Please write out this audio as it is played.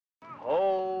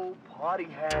party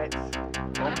hats.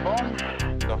 Boom, boom.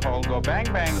 The whole go bang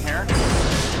bang here.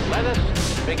 Let us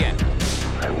begin.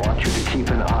 I want you to keep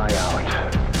an eye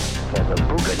out for the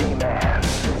Boogity Man.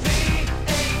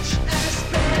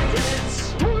 VHS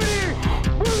Bandits.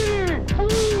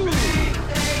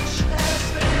 VHS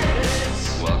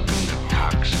Bandits. Welcome to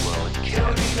Coxwell Don't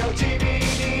Academy. need no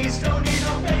DVDs, don't need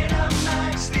no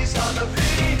Betamax. These are the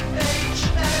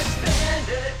VHS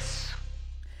Bandits.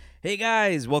 Hey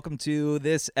guys, welcome to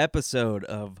this episode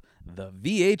of the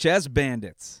VHS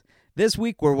Bandits. This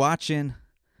week we're watching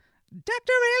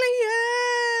Dr.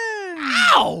 Alien!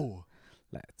 Ow!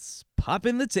 Let's pop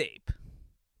in the tape.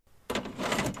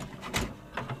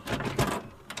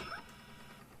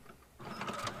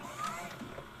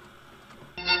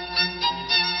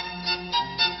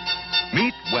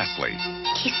 Meet Wesley.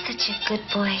 He's such a good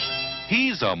boy.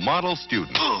 He's a model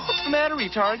student. What's the matter,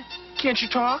 retard? Can't you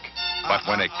talk? But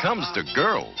when it comes to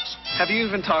girls, Have you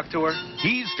even talked to her?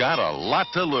 he's got a lot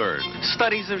to learn.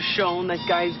 Studies have shown that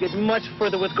guys get much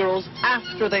further with girls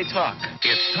after they talk.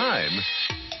 It's time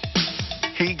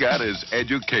he got his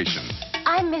education.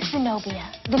 I'm Miss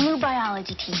Zenobia, the new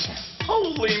biology teacher.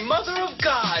 Holy Mother of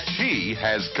God! She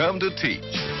has come to teach.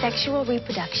 Sexual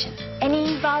reproduction.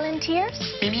 Any volunteers?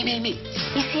 Me.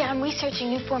 You see, I'm researching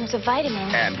new forms of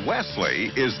vitamins. And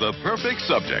Wesley is the perfect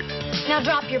subject. Now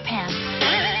drop your pants.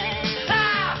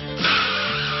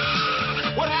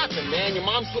 What happened, man? Your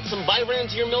mom slipped some Viagra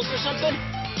into your milk or something?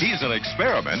 He's an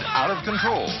experiment out of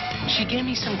control. She gave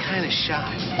me some kind of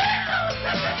shot.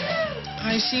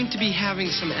 I seem to be having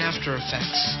some after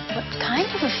effects. What kind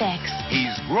of effects?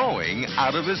 He's growing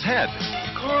out of his head.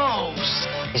 Gross.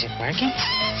 Is it working?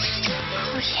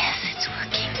 Oh, yes, it's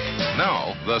working.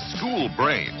 Now, the school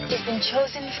brain It's been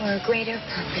chosen for a greater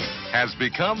purpose. has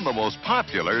become the most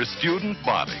popular student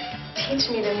body. Teach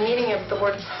me the meaning of the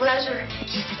word pleasure.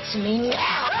 Give it to me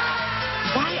now.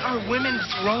 Why are women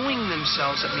throwing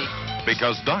themselves at me?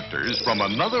 Because doctors from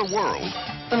another world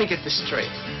Let me get this straight.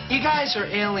 You guys are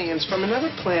aliens from another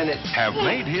planet. have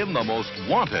made him the most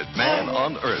wanted man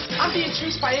on earth. I'm being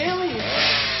chased by aliens.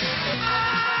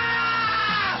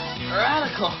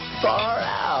 Radical. Far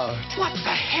out. What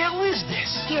the hell is this?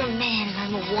 You're a man and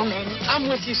I'm a woman. I'm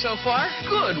with you so far.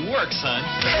 Good work, son.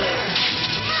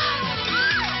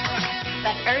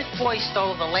 That Earth boy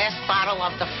stole the last bottle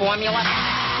of the formula.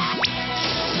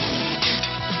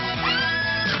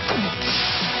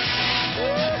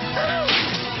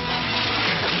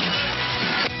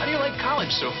 How do you like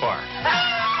college so far?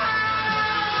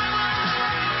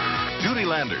 Judy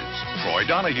Landers, Troy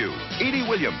Donahue, Edie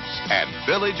Williams, and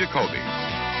Billy Jacoby.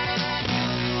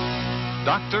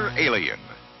 Dr. Alien.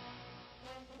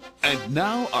 And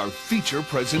now our feature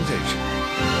presentation.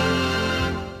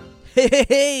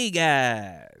 Hey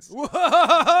guys!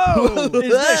 Whoa! Is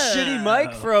this Shitty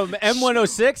Mike from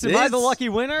M106? Am I the This- lucky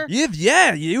winner?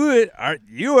 Yeah, you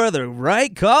are the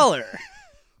right caller.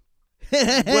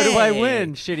 What do I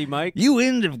win, Shitty Mike? You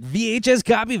win the VHS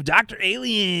copy of Dr.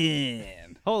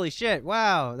 Alien. Holy shit.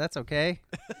 Wow, that's okay.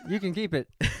 You can keep it.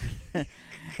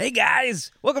 Hey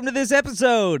guys, welcome to this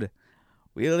episode.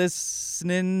 We're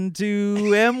listening to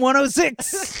M106.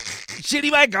 Shitty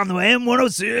Mike on the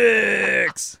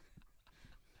M106.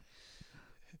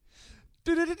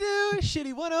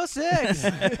 Shitty 106.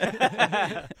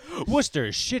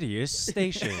 Worcester's shittiest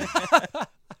station.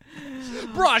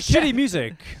 Shitty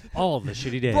music all the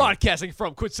shitty days. Broadcasting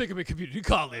from Quinsigamond Community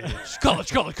College.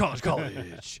 College.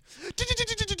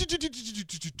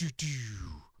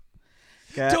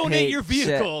 Donate your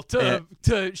vehicle to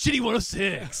Shitty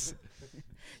 106.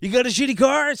 You got a shitty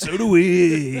car? So do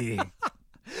we.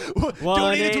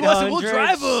 Donate it to us and we'll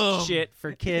drive 'em. Shit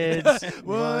for kids.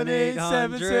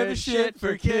 1-877 shit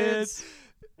for kids.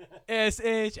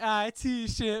 SHIT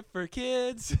shit for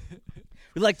kids.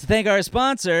 We'd like to thank our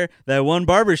sponsor, that one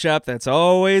barbershop that's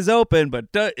always open, but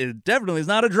it definitely is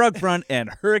not a drug front, and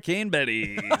Hurricane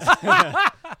Betty's.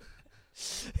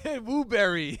 And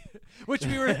Wooberry, which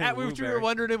we were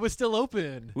wondering it was still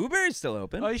open. Wooberry's still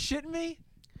open. Are you shitting me?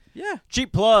 Yeah.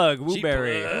 Cheap plug, Cheap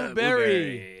Wooberry. plug.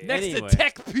 Wooberry. Next Anyway. to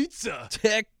Tech Pizza.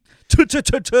 Tech And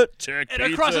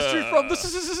across the street from the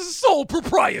sole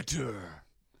proprietor.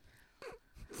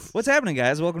 What's happening,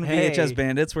 guys? Welcome to Hey. VHS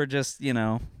Bandits. We're just, doing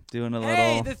a little...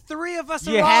 Hey, the three of us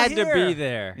are You all had here. to be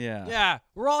there. Yeah. Yeah,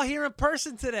 we're all here in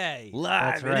person today. Live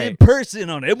That's and right. in person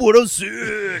on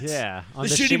M106. Yeah. On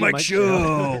The Shitty Mike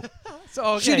Show. So,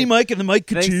 okay. Shitty Mike and the Mike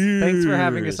Thanks Couture. for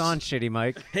having us on, Shitty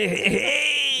Mike.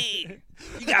 Hey.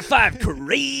 You got 5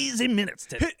 crazy minutes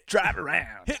to drive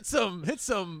around. Hit some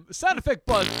sound effect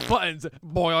buttons.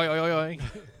 Boing.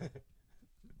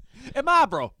 Am I,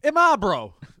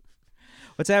 bro?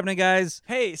 What's happening, guys?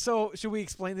 Hey, so should we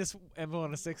explain this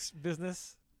M106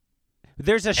 business?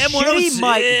 There's a M106. shitty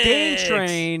mic Dane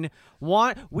Train.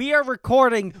 We are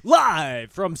recording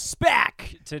live from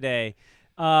SPAC today.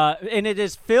 And it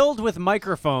is filled with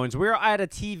microphones. We're at a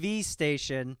TV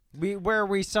station where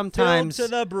we sometimes...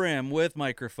 Filled to the brim with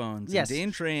microphones. Yes. And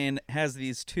Dane Train has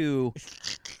these two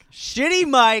shitty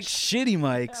mics. shitty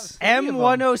mics.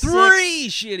 M106. 3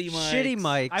 shitty mics. Shitty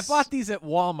mics. I bought these at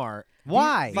Walmart.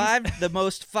 Why? The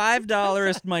most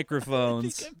 $5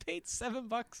 microphones. I think I paid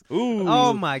 $7. Ooh.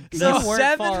 Oh, my God. The You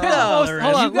weren't far off. $7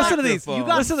 Hold on, listen to these. microphones. You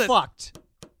got Listen to- fucked.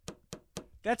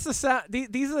 That's the sound.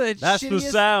 These are the That's the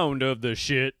shittiest. sound of the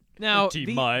shit. Now,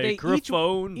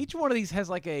 microphone. each one of these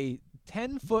has like a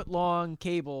 10-foot long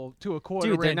cable to a quarter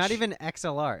Dude, inch. they're not even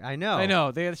XLR. I know. I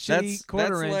know. They have shitty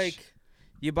quarter inch. Like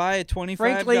you buy a $25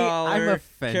 Frankly, I'm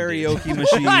offended. karaoke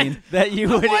machine. That you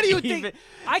would Why do you even... think?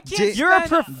 I can't. You're a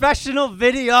spend- professional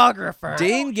videographer.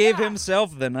 Dane gave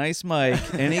himself the nice mic,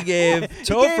 and he gave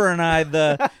Topher and I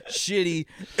the shitty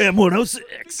M106.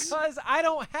 Because I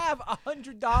don't have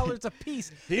 $100 a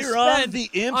piece. Here to on spend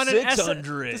the on an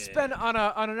M600. to spend on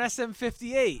an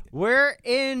SM58. We're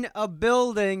in a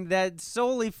building that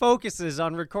solely focuses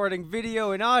on recording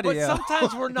video and audio. But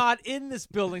sometimes we're not in this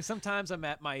building. Sometimes I'm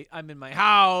in my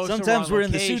house. or Sometimes on we're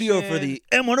in the studio for location.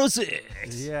 the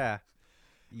M106. Yeah.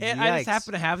 And I just Yikes.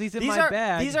 happen to have these in These my are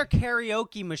bag. these are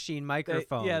karaoke machine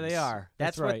microphones. yeah, they are.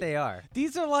 That's That's right. what they are.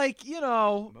 These are like,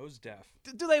 Most deaf.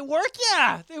 do they work?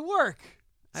 Yeah, they work.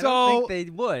 I So, don't think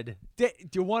they would. do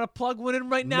you want to plug one in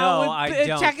right now? No, I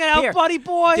don't. Check it out, Here, buddy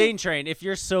boy. Dane Train, if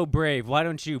you're so brave, why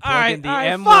don't you plug right, in the all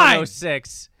right,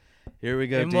 M106? Here we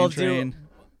go, And Dane we'll Train.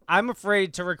 I'm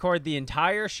afraid to record the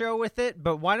entire show with it,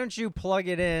 but why don't you plug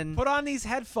it in? Put on these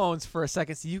headphones for a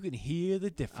second so you can hear the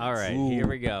difference. All right, Ooh. here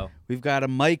we go. We've got a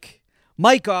mic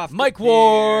off. Mike the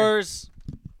Wars.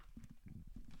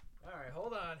 All right,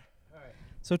 hold on. All right.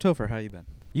 So Topher, how you been?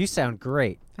 You sound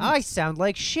great. I sound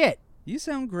like shit. You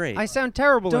sound great. I sound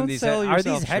terrible Don't in these. sell Are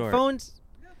yourself these short. headphones?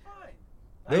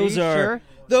 Those you are. sure?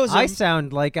 Those are. I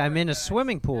sound like I'm in a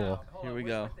swimming pool. Here we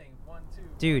go.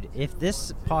 Dude, if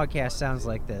this podcast sounds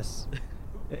like this,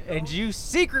 and you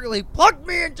secretly plugged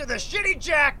me into the shitty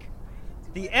jack,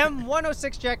 the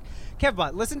M106 jack,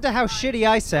 Kevbot, listen to how shitty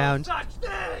I sound.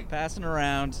 Passing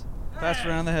around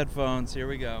the headphones. Here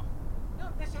we go. No,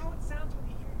 that's how it sounds when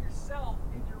you hear yourself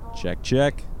in your own.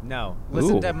 Check. No,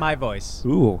 listen Ooh. to my voice.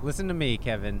 Ooh. Listen to me,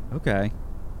 Kevin. Okay.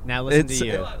 Now listen It's to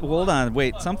you. hold on.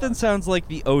 Wait. Something sounds like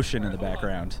the ocean in the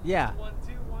background. Yeah. 1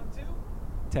 2 1 2.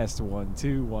 Test 1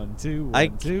 2 1 2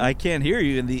 1 2. I can't hear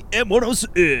you in the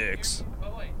M106.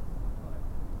 Oh wait.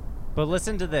 But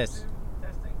listen to this.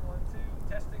 Testing 1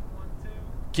 2. Testing 1 2.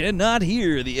 Cannot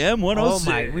hear the M106. Oh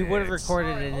my, we would have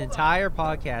recorded an entire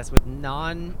podcast with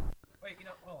non... Wait,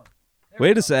 hold on.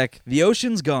 Wait a sec. The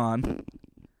ocean's gone.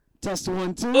 Test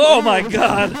 1 2. Oh my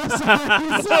God.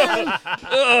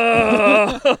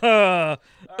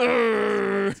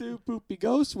 Two poopy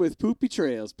ghosts with poopy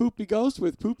trails. Poopy ghosts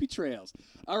with poopy trails.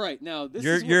 All right, now this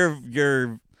is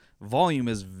Your volume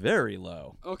is very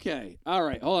low. okay. All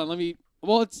right, hold on. Let me.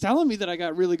 Well, it's telling me that I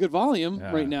got really good volume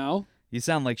right now. You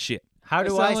sound like shit. How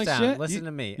do I I sound like sound? shit? Listen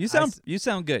to me. You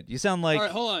sound good. You sound like All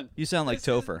right, hold on. you sound like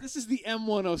Topher. This is the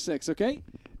M106. Okay.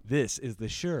 This is the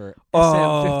Shure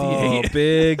Oh, SM58.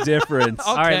 big difference.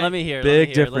 All right, let me hear.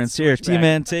 Big difference here.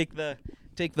 T-Man, T-Man,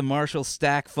 take the Marshall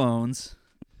stack phones.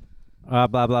 blah,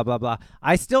 blah, blah, blah.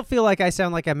 I still feel like I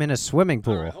sound like I'm in a swimming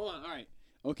pool. All right, hold on. All right.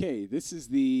 Okay, this is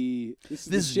the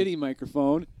shitty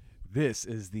microphone. This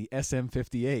is the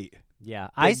SM58. Yeah,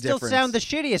 I still difference. sound the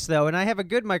shittiest, though, and I have a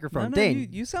good microphone. No, Dane.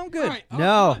 you sound good. All right,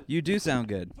 No. You do sound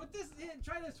good. Put this in.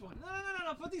 Try this one.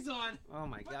 No. Put these on. Oh,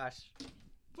 my gosh.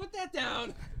 Put that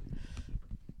down.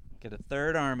 Get a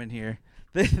third arm in here.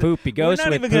 Poopy ghost We're not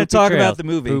with even gonna poopy talk trails. about the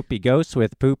movie. Poopy ghost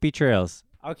with poopy trails.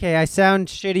 Okay, I sound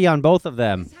shitty on both of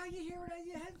them. That's how you hear it on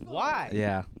your headphones. Why?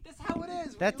 Yeah. That's how it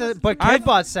is. But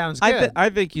Kevbot sounds good. I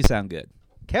think you sound good.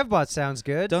 Kevbot sounds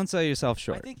good. Don't sell yourself I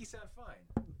short. think you sound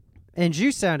fine. And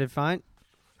you sounded fine.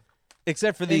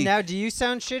 Except for And the now do you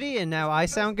sound shitty, and now I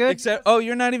sound good?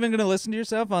 you're not even gonna listen to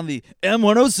yourself on the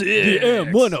M106. The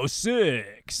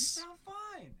M106. Sound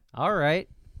fine. All right.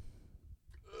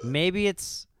 Maybe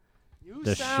it's You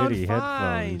the sound shitty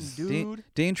fine, headphones. dude.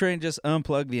 Dane Train just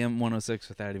unplugged the M106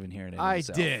 without even hearing it. I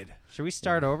himself. did. Should we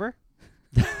start over?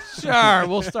 Sure,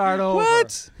 we'll start over.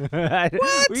 What?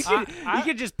 What? We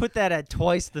could just put that at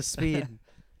twice the speed.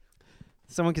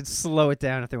 Someone could slow it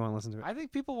down if they want to listen to it. I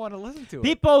think people want to listen to it.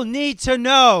 People need to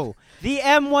know the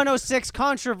M106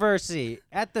 controversy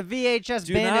at the VHS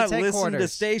Do Bandits not headquarters. listen to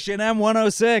station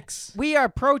M106. We are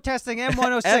protesting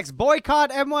M106.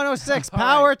 Boycott M106.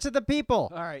 Power to the people.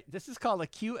 All right, this is called a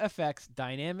QFX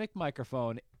dynamic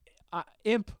microphone,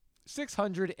 IMP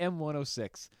 600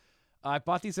 M106. I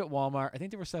bought these at Walmart. I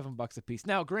think they were $7 a piece.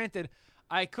 Now, granted,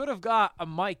 I could have got a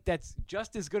mic that's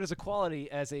just as good as a quality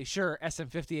as a Shure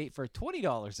SM58 for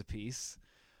 $20 a piece.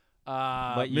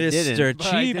 But you Mr. didn't.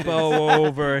 Cheapo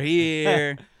over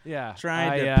here. Yeah,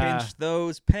 Trying to pinch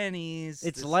those pennies.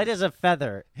 It's light as a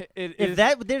feather. If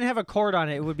that didn't have a cord on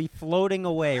it, it would be floating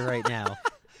away right now.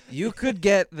 You could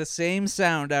get the same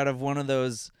sound out of one of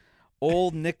those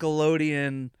old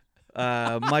Nickelodeon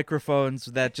microphones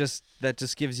that just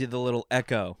gives you the little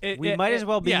echo. We might as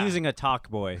well be using a Talk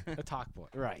Boy. A Talk Boy,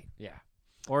 right? Yeah.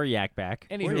 Or Yak Back.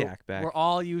 Anywho, or Yak Back. We're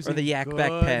all using or the Yak Back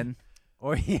pen.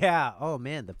 Or oh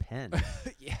man, the pen.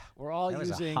 Yeah, we're all that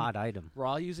using was a hot item. We're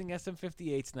all using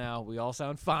SM58s now. We all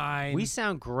sound fine. We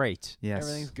sound great. Yes,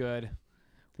 everything's good.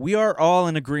 We are all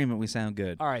in agreement. We sound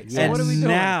good. All right. So what are we doing?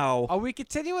 Now, are we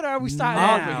continuing or are we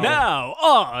starting? Now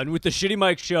on with the Shitty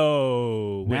Mike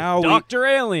Show with Dr.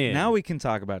 Alien. Now we can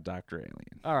talk about Dr.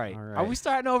 Alien. All right. Are we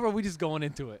starting over or are we just going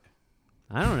into it?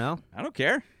 I don't know. I don't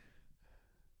care.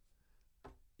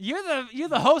 You're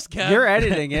the host, Kev. You're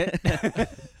editing it.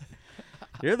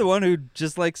 You're the one who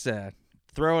just likes to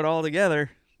throw it all together.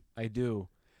 I do.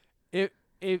 All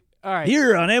right.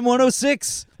 Here on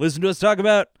M106, listen to us talk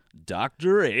about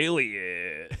Dr.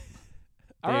 Alien.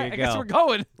 All right, you I guess go. we're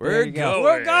going. We're going.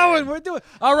 We're going. We're doing.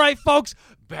 All right, folks,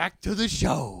 back to the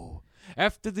show.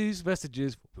 After these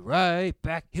messages, we'll be right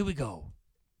back. Here we go.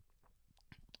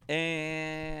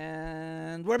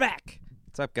 And we're back.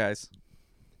 What's up, guys?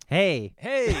 Hey.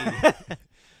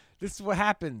 This is what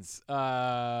happens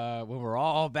when we're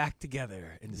all back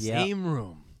together in the same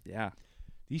room. Yeah.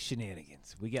 These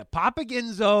shenanigans. We get Papa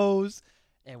Genzos,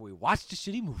 and we watch the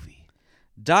shitty movie.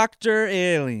 Dr.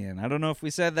 Alien. I don't know if we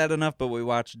said that enough, but we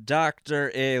watched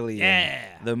Dr. Alien. Yeah.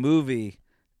 The movie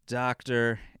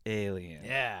Dr. Alien.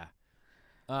 Yeah.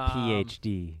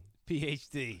 PhD.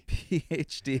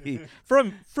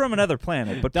 from another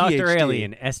planet, but Dr. PhD.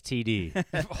 Alien STD.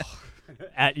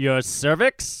 At your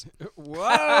cervix.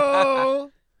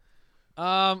 Whoa.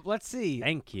 Let's see.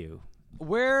 Thank you.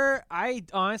 I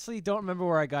honestly don't remember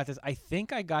where I got this. I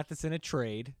think I got this in a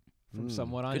trade from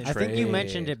someone on Instagram. I think you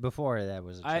mentioned it before. That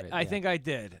was a trade. I think I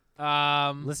did.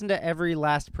 Listen to every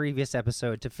last previous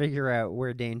episode to figure out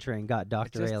where Dane Train got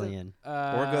Dr. Alien.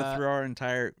 Or go through our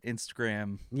entire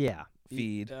Instagram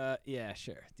feed. Yeah,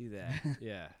 sure. Do that.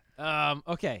 Yeah.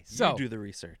 Okay, so you do the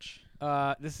research.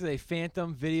 This is a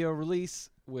Phantom video release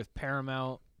with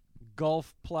Paramount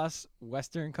Gulf Plus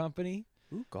Western Company.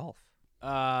 Ooh, Gulf.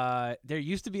 There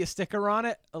used to be a sticker on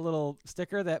it, a little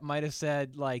sticker that might have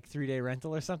said like 3-day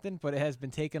rental or something, but it has been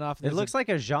taken off. It looks like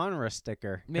a genre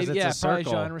sticker. Maybe it's a probably a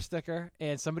circle. genre sticker,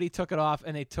 and somebody took it off,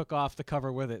 and they took off the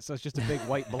cover with it, so it's just a big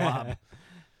white blob.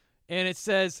 And it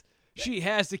says, "She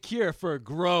has the cure for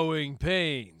growing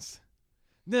pains."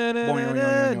 No,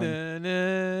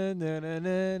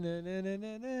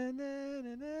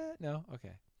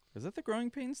 okay. Is that the Growing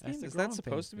Pains theme? That's the Is that Growing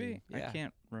supposed to Pains be? theme, yeah. I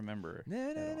can't remember.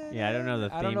 Yeah, I don't know the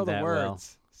theme I don't know the that words. well.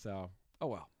 So, oh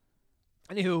well.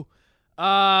 Anywho,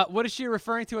 what is she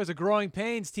referring to as a growing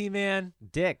pains, T-Man?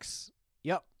 Dicks.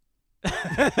 Yep.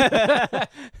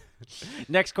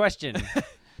 Next question.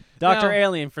 Dr. Now-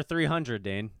 Alien for 300,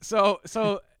 Dane. So there's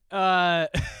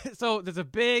a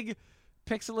big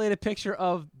pixelated picture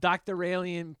of Dr.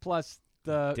 Alien plus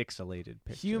the Dixelated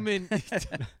picture. human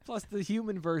plus the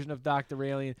human version of Dr.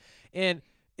 Alien, and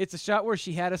it's a shot where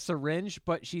she had a syringe,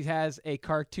 but she has a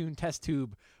cartoon test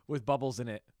tube with bubbles in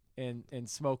it and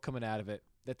smoke coming out of it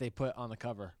that they put on the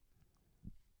cover.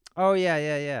 Oh, yeah.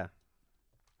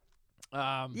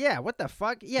 Yeah, what the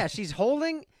fuck? Yeah, she's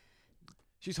holding...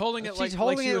 She's holding it like She's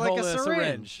holding she it would like hold a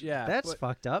syringe. Yeah, That's but-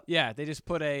 fucked up. Yeah, they just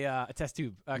put a test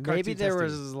tube. Maybe there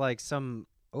test tube. was like some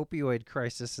opioid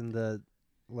crisis in the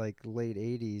late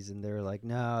 80s, and they were like,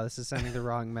 no, this is sending the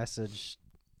wrong message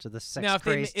to the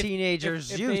sex-crazed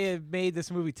teenagers' if youth. they had made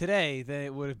this movie today, then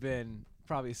it would have been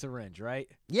probably a syringe, right?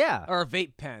 Yeah. Or a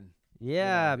vape pen.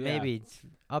 Yeah, Yeah. maybe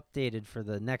updated for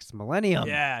the next millennium.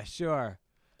 Yeah, sure.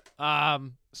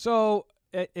 So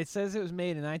it says it was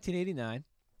made in 1989.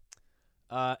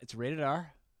 It's rated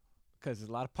R because there's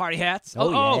a lot of party hats.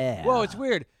 Oh, yeah. Whoa, it's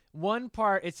weird. One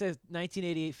part, it says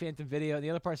 1988 Phantom Video, and the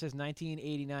other part says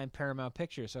 1989 Paramount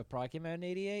Pictures. So it probably came out in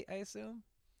 88, I assume?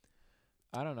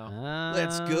 I don't know.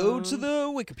 Let's go to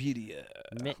the Wikipedia.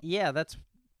 Yeah, that's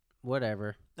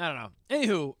whatever. I don't know.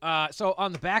 Anywho, so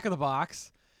on the back of the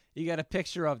box, you got a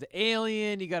picture of the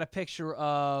alien. You got a picture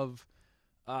of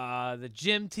the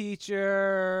gym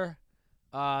teacher,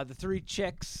 the three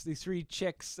chicks,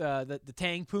 the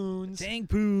Tang Poons. Tang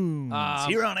Poons.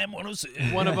 Here on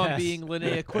M106. One of them being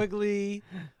Linnea Quigley.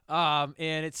 And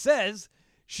it says,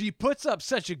 she puts up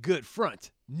such a good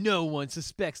front. No one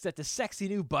suspects that the sexy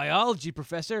new biology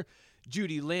professor,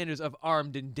 Judy Landers of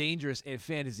Armed and Dangerous and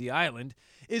Fantasy Island,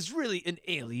 is really an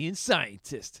alien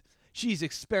scientist. She's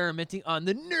experimenting on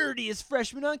the nerdiest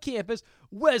freshman on campus,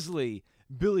 Wesley,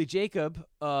 Billy Jacoby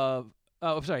of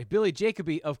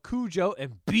Cujo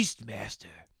and Beastmaster.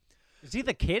 Is he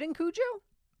the kid in Cujo?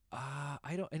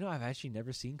 I know. I've actually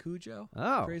never seen Cujo.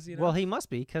 Oh, crazy enough. well, he must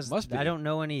be because I don't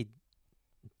know any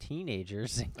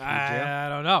teenagers in Cujo. I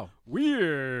don't know.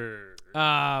 Weird.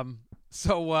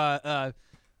 So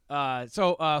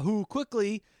who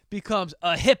quickly becomes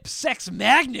a hip sex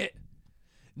magnet?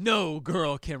 No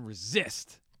girl can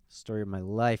resist. Story of my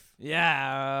life.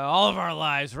 Yeah, all of our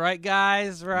lives, right,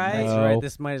 guys? Right? That's right.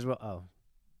 This might as well. Oh.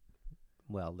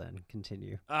 Well, then,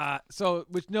 continue. So,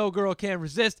 which no girl can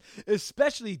resist,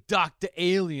 especially Dr.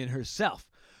 Alien herself,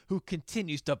 who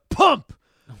continues to pump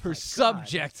her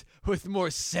subject with more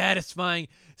satisfying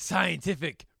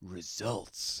scientific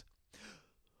results.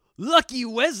 Lucky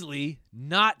Wesley,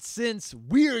 not since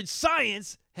Weird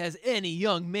Science has any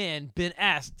young man been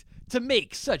asked to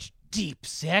make such deep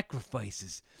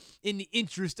sacrifices in the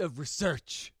interest of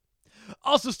research.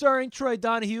 Also starring Troy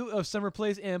Donahue of Summer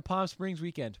Place and Palm Springs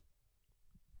Weekend.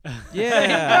 Yeah, that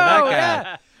guy.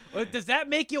 Yeah. Well, does that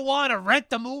make you want to rent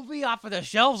the movie off of the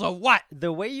shelves or what?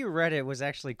 The way you read it was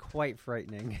actually quite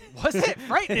frightening. Was it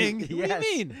frightening? Yes. What do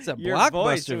you mean? It's a Your Blockbuster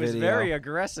voice was video. very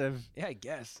aggressive. Yeah, I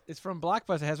guess. It's from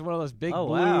Blockbuster. It has one of those big Oh,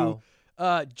 blue.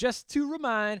 wow. Just to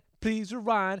remind, please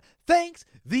rewind. Thanks,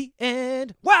 the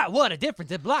end. Wow, what a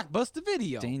difference in Blockbuster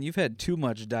video. Dane, you've had too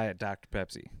much Diet Dr.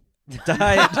 Pepsi.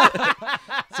 Diet.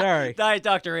 Sorry. Diet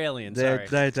Dr. Alien. Sorry.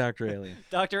 Diet Dr. Alien.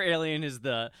 Dr. Alien is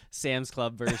the Sam's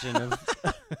Club version of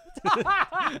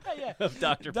of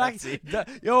Dr.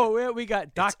 Pepsi. We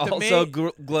got Dr. Also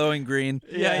glowing green.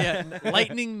 Yeah.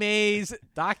 Lightning Maze,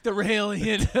 Dr.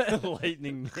 Alien.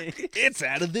 Lightning Maze. It's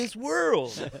out of this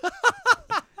world.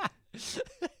 These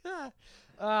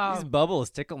bubbles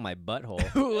tickle my butthole.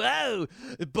 Whoa!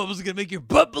 The bubbles are going to make your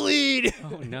butt bleed.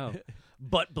 Oh, no.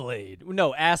 Butt blade.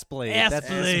 No, ass blade. Ass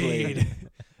blade.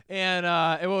 And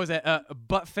what was that?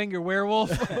 Butt finger werewolf?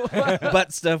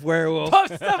 Butt stuff werewolf.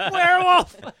 Butt stuff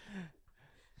werewolf.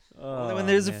 Only when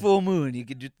there's a full moon, you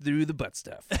can do the butt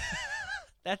stuff.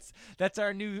 That's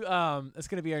our new. That's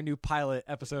gonna be our new pilot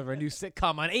episode of our new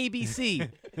sitcom on ABC.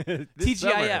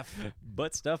 TGIF.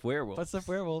 Butt stuff werewolf. Butt stuff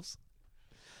werewolves.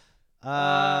 So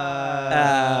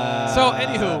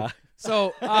anywho.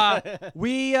 So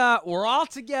we're all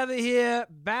together here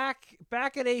back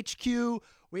at HQ.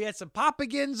 We had some Papa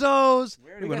Ginzos.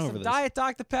 We got some Diet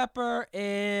Dr. Pepper,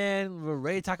 and we're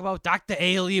ready to talk about Dr.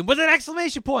 Alien with an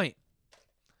exclamation point.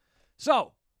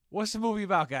 So, what's the movie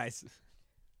about, guys?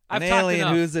 An alien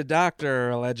who's a doctor,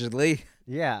 allegedly.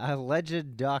 Yeah,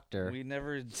 alleged doctor. We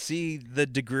never see the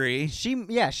degree.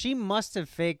 She must have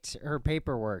faked her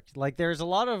paperwork. Like, there's a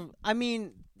lot of,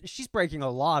 she's breaking a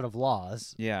lot of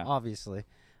laws. Yeah. Obviously.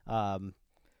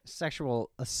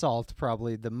 Sexual assault,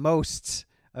 probably the most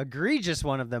egregious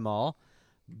one of them all.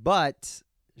 But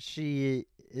she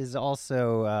is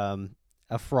also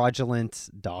a fraudulent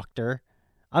doctor.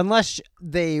 Unless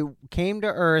they came to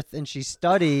Earth and she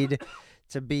studied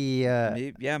to be...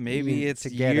 maybe it's to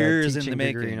get years a in the teaching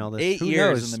degree making. and all this. 8 Who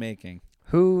years knows? in the making.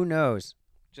 Who knows?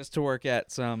 Just to work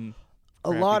at some...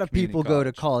 A lot of people go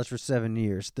to college for 7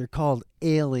 years. They're called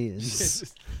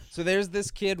aliens. So there's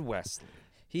this kid, Wesley.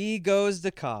 He goes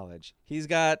to college. He's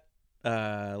got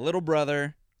a little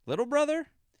brother. Little brother?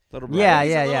 Yeah,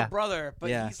 He's yeah, a little yeah. brother, but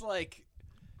Yeah. he's like...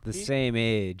 The same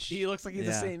age. He looks like he's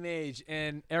the Yeah. same age,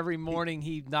 and every morning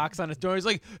he knocks on his door. He's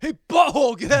like, "Hey,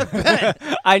 butthole, get out of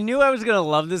bed." I knew I was going to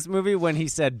love this movie when he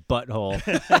said butthole.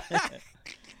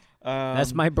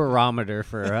 That's my barometer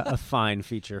for a fine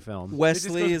feature film.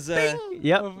 Wesley is a...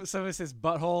 Yep. So it says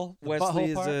butthole. the Wesley butthole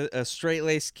is part. a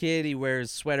straight-laced kid. He wears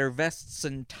sweater vests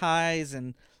and ties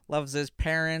and loves his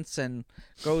parents and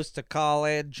goes to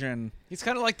college and He's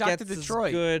kind of like Dr. gets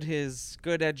Detroit. his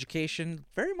good education,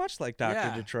 very much like Dr.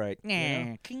 Yeah. Detroit. You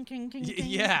know? King, king, king, king.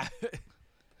 Yeah.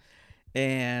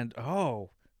 And, a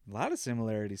lot of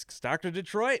similarities. 'Cause Dr.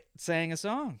 Detroit sang a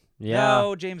song. Yeah.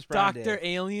 No, James Brown Dr. did.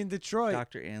 Alien Detroit.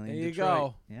 Dr. Alien There you Detroit.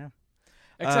 go. Yeah.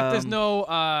 Except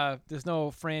there's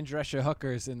no Fran Drescher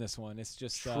hookers in this one. It's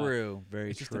just true. Very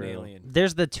it's just true. an alien.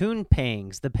 There's the Toon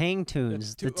Pangs, the Pang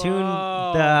Tunes, The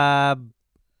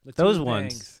those Toon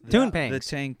ones. Pangs. Toon Yeah. Pangs. The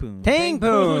Tang Poons. Tang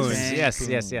Poons. Tang Yes,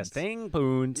 Poons. yes. Tang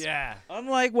Poons. Yeah.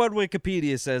 Unlike what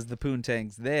Wikipedia says, the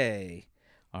Poontangs, they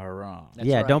are wrong. That's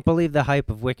Yeah, right. don't believe the hype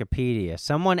of Wikipedia.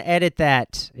 Someone edit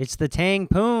that. It's the Tang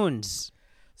Poons.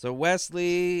 So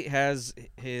Wesley has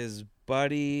his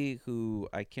buddy, who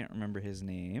I can't remember his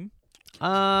name.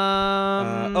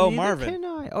 Neither Marvin. can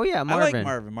I. Oh yeah, I Marvin. like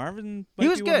Marvin. Marvin. He might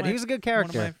was be one of good. my- He was a good one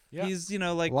of character. my- He's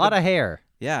like a lot of hair.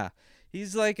 Yeah,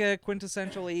 he's like a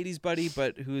quintessential '80s buddy,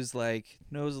 but who's like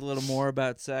knows a little more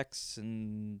about sex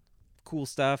and cool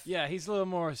stuff. Yeah, he's a little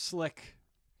more slick,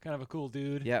 kind of a cool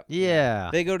dude. Yep. Yeah.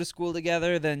 They go to school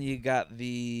together. Then you got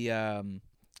you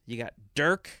got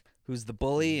Dirk, who's the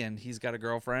bully, and he's got a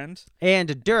girlfriend.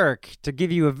 And Dirk, to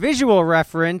give you a visual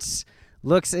reference,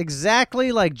 looks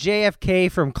exactly like JFK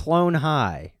from Clone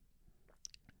High.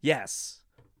 Yes,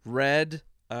 red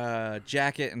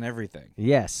jacket and everything.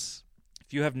 Yes.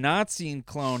 If you have not seen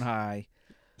Clone High,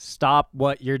 Stop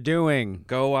what you're doing.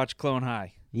 go watch Clone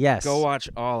High. Yes. Go watch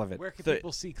all of it. Where can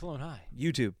people see Clone High?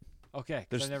 YouTube. Okay,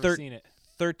 'cause There's I've never seen it.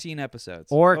 13 episodes.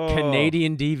 Or Oh.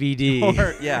 Canadian DVD.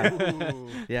 Or, yeah. Ooh.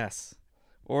 Yes.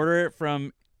 Order it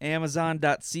from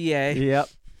Amazon.ca. Yep.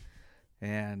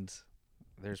 And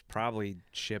there's probably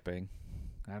shipping.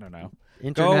 I don't know.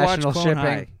 International Go watch Clone shipping.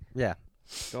 High. Yeah.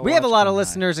 Go We have a watch lot of Clone High.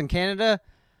 listeners in Canada.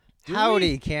 Do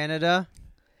Howdy, we? Canada.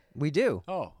 We do.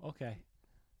 Oh, okay.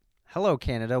 Hello,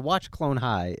 Canada. Watch Clone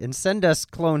High and send us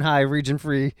Clone High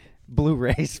region-free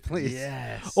Blu-rays, please.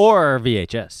 Yes. Or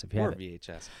VHS if you Or have it.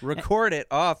 VHS. Record it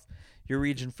off your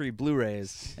region-free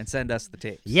Blu-rays and send us the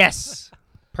tapes. Yes.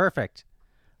 Perfect.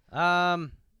 So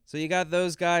you got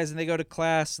those guys, and they go to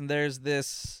class, and there's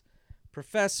this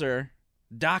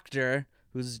doctor,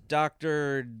 who's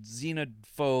Dr.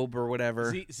 Xenophobe or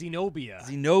whatever. Zenobia.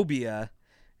 Zenobia.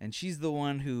 And she's the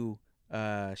one who,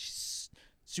 she's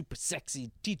super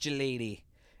sexy teacher lady.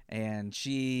 And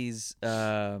she's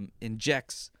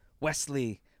injects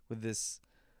Wesley with this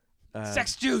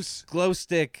Sex juice. glow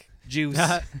stick juice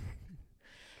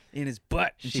in his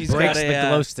butt. And She breaks the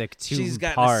glow stick too She's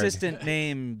got hard. an assistant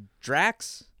named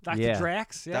Drax. Dr. Yeah.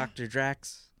 Drax. Yeah. Dr.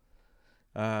 Drax,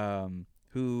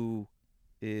 who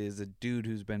is a dude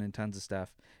who's been in tons of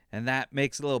stuff. And that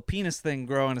makes a little penis thing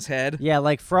grow on his head. Yeah,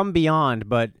 like From Beyond,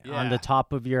 but on Yeah. the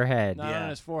top of your head. Not Yeah. on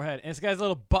his forehead. And it's got his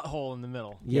little butthole in the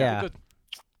middle. Yeah. It goes-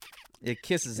 It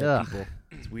kisses at Ugh. people.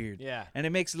 It's weird. Yeah. And it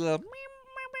makes a little...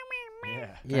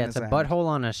 Yeah. Yeah, it's a sound. butthole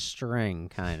on a string,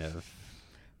 kind of.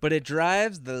 But it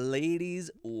drives the ladies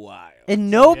wild.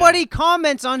 And nobody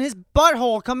comments on his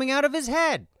butthole coming out of his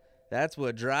head. That's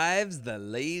what drives the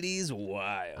ladies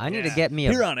wild. I need to get me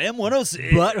a Here on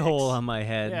M106. butthole on my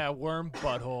head. Yeah, worm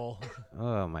butthole.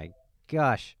 Oh, my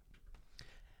gosh.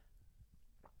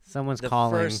 Someone's The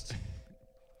calling. first...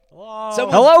 Hello.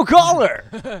 Someone- Hello,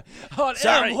 caller! On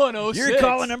Sorry, M106. you're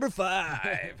caller number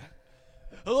 5.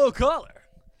 Hello, caller.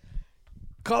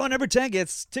 Caller number 10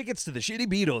 gets tickets to the Shitty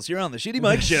Beatles. You're on the Shitty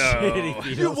Mike Show.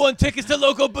 You won tickets to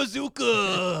Loco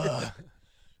Bazooka.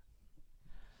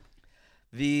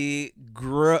 The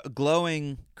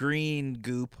glowing green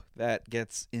goop that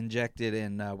gets injected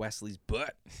in Wesley's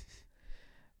butt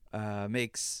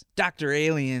makes Dr.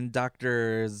 Alien,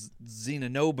 Dr.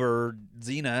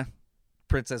 Xena,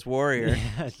 Princess Warrior,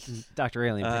 Dr.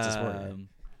 Alien, Princess Warrior.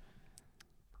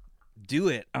 do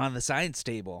it on the science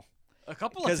table. A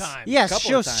couple of times. Yes,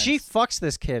 couple of she times. fucks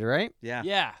this kid, right? Yeah.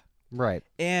 Yeah. Right.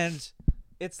 And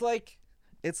it's like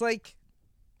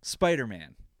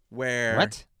Spider-Man, where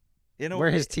What? in a Where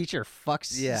way- his teacher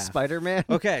fucks Yeah. Spider-Man?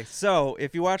 Okay, so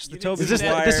if you watch the Tobey This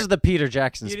Maguire, is the Peter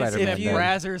Jackson You didn't see Spider-Man. that then.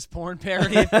 Brazzers porn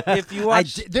parody? if you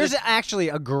watch there's actually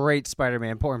a great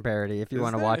Spider-Man porn parody if you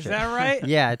want to watch Is it. that right?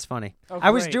 Yeah, it's funny. Oh, I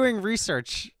was great. doing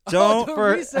research don't do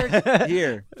for research.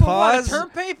 here For what, a pause term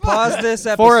paper? pause this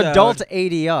episode for adult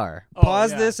ADR. Oh,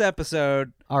 pause yeah. this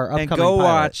episode Our and upcoming go pilot.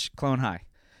 watch Clone High.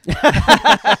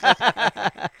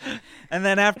 And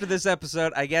then after this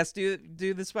episode, I guess do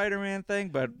the Spider-Man thing,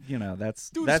 but you know that's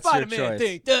Do the that's your Spider-Man choice.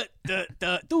 thing. Do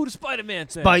the Spider-Man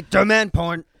thing. Spider-Man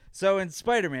porn. So in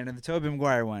Spider-Man, in the Tobey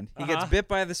Maguire one, he gets bit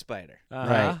by the spider.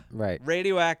 Uh-huh. Right.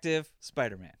 Radioactive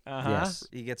Spider-Man. Uh-huh. Yes.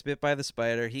 He gets bit by the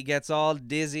spider. He gets all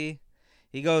dizzy.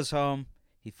 He goes home.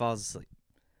 He falls asleep.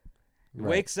 He Right.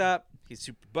 wakes up. He's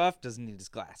super buff. Doesn't need his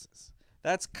glasses.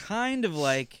 That's kind of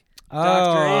like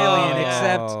Dr. Alien, Oh.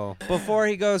 except before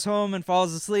he goes home and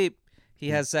falls asleep, He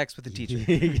has sex with the teacher.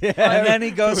 Yeah. And then he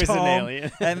goes Who is an home,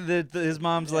 alien. and his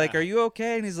mom's like, "Are you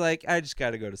okay?" And he's like, "I just got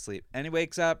to go to sleep." And he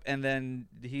wakes up, and then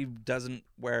he doesn't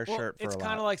wear a shirt for a It's while.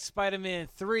 kind of like Spider-Man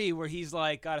 3, where he's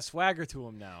like got a swagger to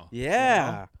him now. Yeah.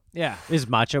 You know? Yeah. Is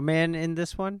Macho Man in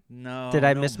this one? No. Did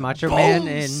I no. miss Macho Man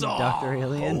in Bonesaw. Dr.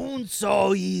 Alien?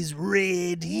 Bonesaw is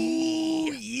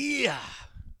ready. Yeah.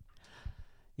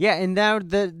 Yeah, and now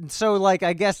so like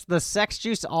I guess the sex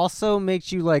juice also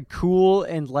makes you like cool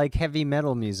and like heavy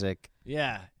metal music.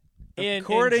 Yeah. And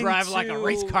According drive to, like a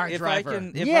race car if driver. I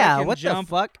can, if Yeah, I can what the jump,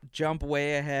 fuck? Jump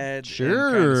way ahead. Sure.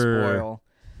 And kind of spoil.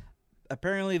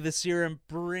 Apparently, the serum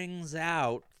brings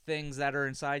out things that are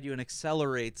inside you and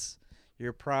accelerates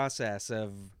your process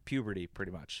of puberty,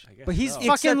 pretty much. But he's Except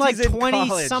fucking like he's in 20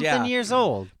 college, something yeah. years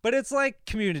old. But it's like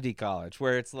community college,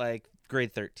 where it's like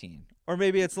grade 13, or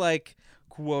maybe it's like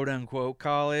quote unquote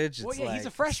college. Well, It's yeah, like he's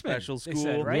a freshman. special they school,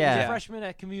 said, right? Yeah. He's a freshman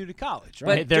at community college, But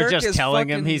right? They're Dirk just is telling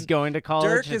him fucking- he's going to college.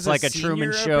 Dirk It's is like a a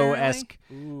Truman senior, Show-esque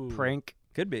Ooh. prank.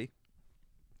 Could be.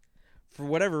 For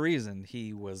whatever reason,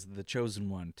 he was the chosen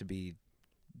one to be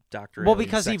Dr. Well, Alien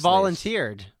because he sex slave.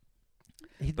 volunteered.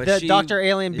 But The she- Dr.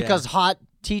 Alien, yeah. because hot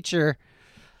teacher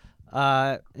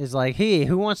is like, hey,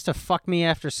 who wants to fuck me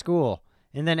after school?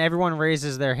 And then everyone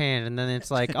raises their hand, and then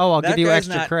it's like, oh, I'll That give you guy's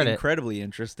extra not credit. incredibly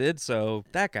interested, so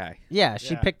that guy. Yeah,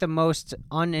 she Yeah. picked the most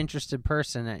uninterested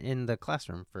person in the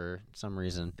classroom for some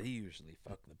reason. They usually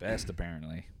fuck the best,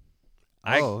 apparently.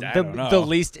 Oh, I the, don't know. the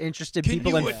least interested Can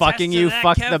people you in attest fucking to you that,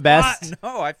 fuck Kev the best.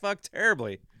 No, I fucked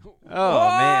terribly. Oh,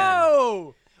 man.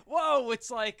 Whoa! Whoa! It's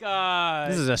like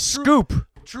This is a scoop.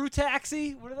 True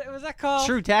Taxi. What was that called?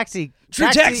 True Taxi. True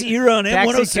Taxi here on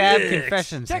Taxi M106. Cab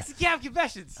Confessions. Taxi Cab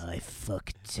Confessions. I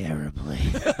fuck terribly.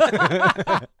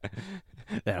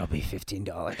 That'll be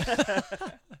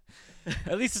 $15.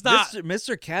 At least it's not.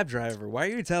 Mr. Cab Driver, why are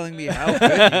you telling me how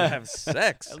good you have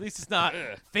sex? At least it's not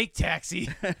fake taxi.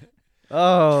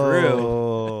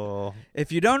 Oh.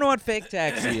 If you don't know what fake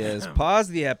taxi is, pause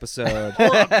the episode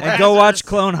and go watch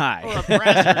Clone High. Or a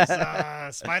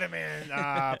Brazzers,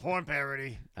 Spider-Man porn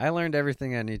parody. I learned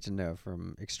everything I need to know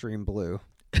from Extreme Blue.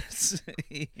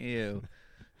 Ew.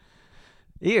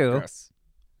 Ew. Gross.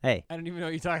 Hey. I don't even know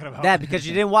what you're talking about. That because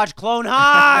you didn't watch Clone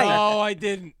High. Oh, I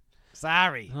didn't.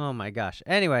 Sorry. Oh my gosh.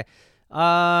 Anyway,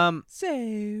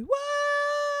 Say what?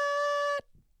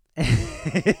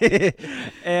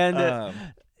 and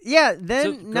yeah, then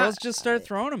So girls just start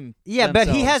throwing them. yeah, but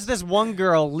he has this one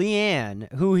girl,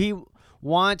 Leanne, who he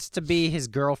wants to be his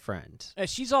girlfriend.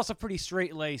 She's also pretty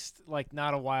straight-laced, like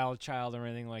not a wild child or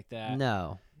anything like that.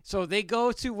 No. So they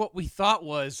go to what we thought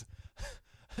was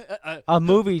A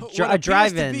movie, what a appears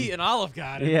drive-in. to be an Olive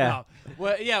Garden. Yeah. No.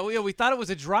 Well, yeah, we thought it was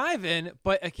a drive-in,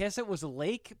 but I guess it was a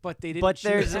lake. But they didn't. But shoot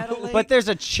it there's at a lake. but there's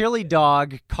a chili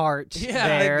dog cart Yeah.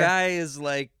 there. The guy is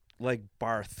like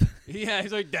Barth. Yeah,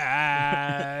 he's like,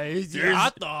 here's your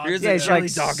hot dog. here's yeah, a he's chili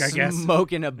like dog, I guess.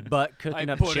 smoking a butt, cooking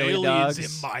I up put chili aliens dogs.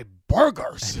 in my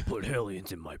burgers. I put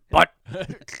aliens in my butt.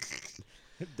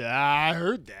 I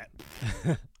heard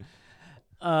that.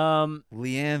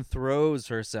 Leanne throws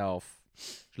herself,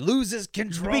 loses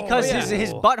control because Yeah.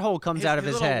 his butthole comes out of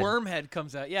his little head. worm head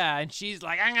comes out. Yeah, and she's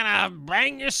like, I'm gonna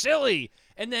bang your silly,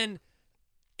 and then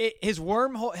his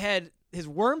worm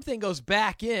thing goes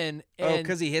back in. And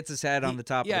because he hits his head on the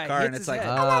top of yeah, the car, he and hits it's his like,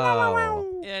 head.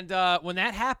 Oh. And when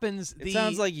that happens, it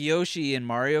sounds like Yoshi in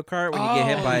Mario Kart when you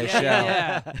get hit by a yeah, shell.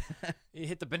 Yeah, you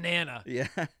hit the banana. Yeah.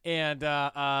 And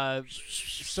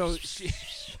so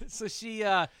she,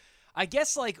 I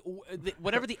guess like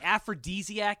whatever the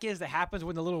aphrodisiac is that happens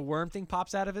when the little worm thing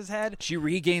pops out of his head. She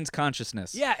regains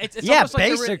consciousness. Yeah, it's Yeah, almost like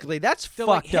basically, that's they're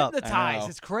fucked like up. hypnotized. I know.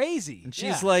 It's crazy. And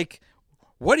she's Yeah. like,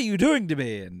 what are you doing to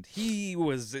me? And he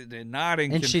was not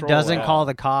in And control. she doesn't at call all.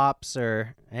 the cops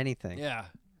or anything. Yeah.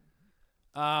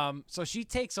 So she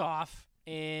takes off,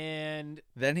 and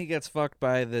Then he gets fucked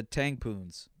by the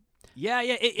Tangpoons. yeah,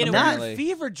 in a Not- weird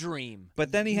fever dream.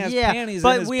 But then he has yeah, panties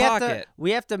but in his we pocket.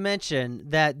 have to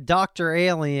mention that Dr.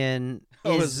 Alien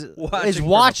is watching is from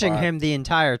watching afar. him the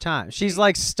entire time. She's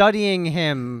like studying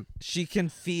him. She can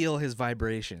feel his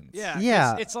vibrations. Yeah,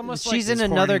 Yeah, it's almost she's like in his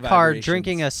another horny car vibrations.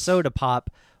 drinking a soda pop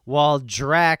while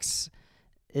Drax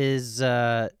is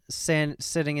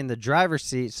sitting in the driver's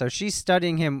seat. So she's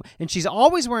studying him, and she's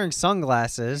always wearing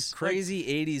sunglasses. Crazy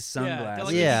 80s Yeah, sunglasses. they're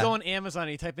like, Yeah. if you go on Amazon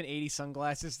and you type in 80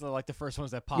 sunglasses, they're like the first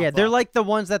ones that pop Yeah, they're up. like the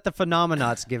ones that the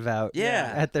Phenomenauts give out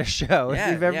Yeah. at their show. Yeah,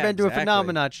 if you've ever yeah, been to exactly. a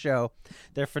Phenomenaut show,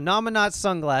 they're Phenomenaut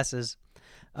sunglasses.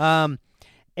 And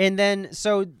then,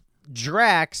 so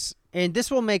Drax, and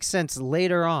this will make sense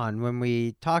later on when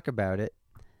we talk about it,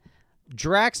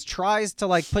 Drax tries to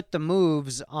like put the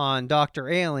moves on Dr.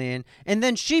 Alien, and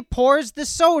then she pours the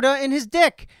soda in his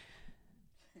dick.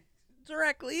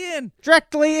 Directly in.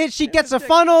 She gets a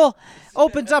funnel,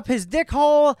 opens up his dick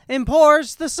hole, and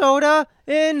pours the soda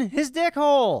in his dick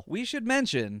hole. We should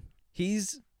mention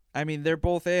they're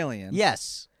both aliens.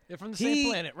 Yes. They're from the same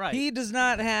planet, right? He does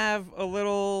not have a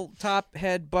little top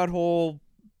head butthole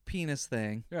penis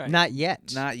thing. Right. Not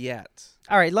yet. Not yet.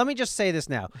 All right, let me just say this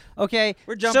now. Okay?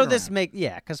 We're jumping around.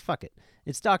 Because fuck it.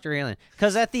 It's Dr. Alien.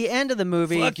 Because at the end of the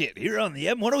movie... Fuck it. Here on the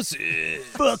M106.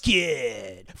 Fuck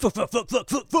it. Fuck.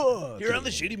 Here on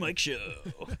the Shitty Mike Show.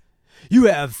 You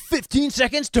have 15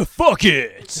 seconds to fuck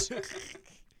it.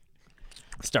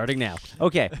 Starting now.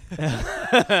 Okay.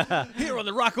 Here on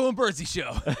the Rocco and Birdsey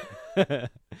Show.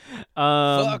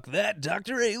 Fuck that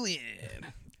Dr. Alien.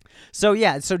 So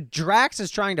Drax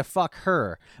is trying to fuck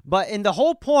her. But in the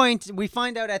whole point, we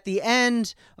find out at the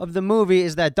end of the movie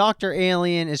is that Dr.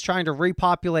 Alien is trying to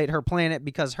repopulate her planet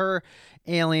because her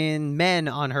alien men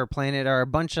on her planet are a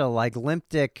bunch of like limp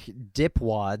dick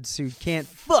dipwads who can't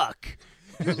fuck.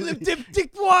 Limp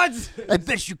dickwads. I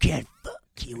bet you can't fuck,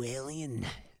 you alien.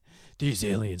 These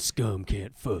alien scum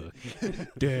can't fuck.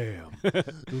 Damn.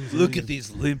 Look at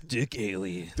these limp dick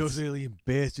aliens. Those alien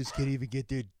bastards can't even get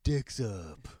their dicks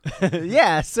up.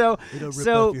 Yeah, so They don't rip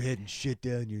off your head and shit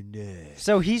down your neck.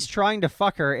 So he's trying to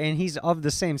fuck her, and he's of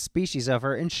the same species of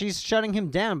her, and she's shutting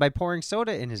him down by pouring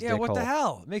soda in his dick Yeah, what hole. the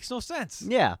hell? Makes no sense.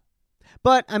 Yeah.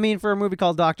 But, I mean, for a movie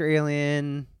called Dr.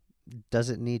 Alien, does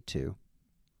it need to?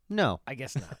 No. I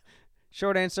guess not.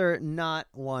 Short answer, not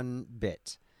one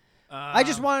bit. I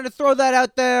just wanted to throw that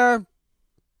out there. A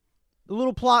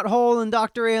little plot hole in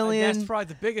Dr. Alien. That's probably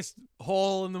the biggest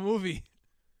hole in the movie.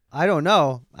 I don't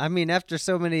know. I mean, after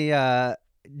so many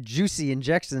juicy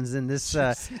injections in this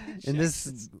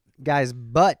guy's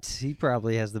butt, he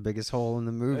probably has the biggest hole in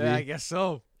the movie. Yeah, I guess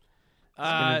so. There's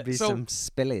gonna be some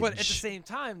spillage. But at the same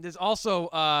time, there's also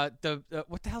what the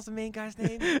hell's the main guy's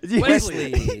name?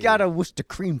 Wesley. He got a Worcester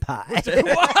cream pie.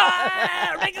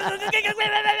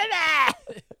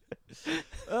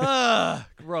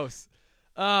 Gross.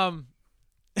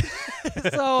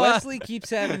 Wesley keeps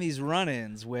having these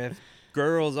run-ins with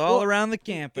girls all around the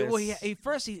campus. Well, he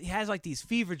has like these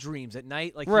fever dreams at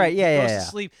night. Like right, he yeah, goes to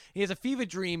sleep. He has a fever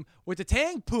dream with the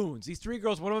Tang Poons. These three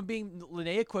girls, one of them being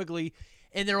Linnea Quigley,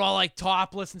 and they're all like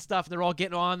topless and stuff, and they're all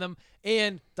getting on them.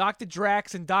 And Dr.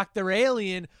 Drax and Dr.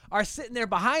 Alien are sitting there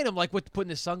behind him, like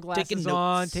putting his sunglasses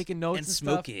on, taking notes and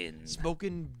smoking,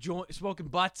 smoking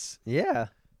butts. Yeah.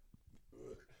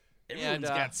 Everyone's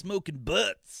got smoking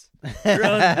butts. You're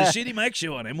on the Shitty Mike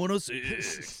Show on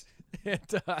M106.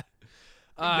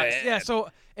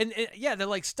 They're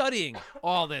like studying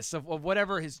all this of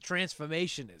whatever his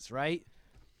transformation is, right?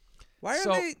 Why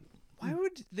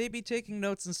would they be taking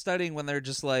notes and studying when they're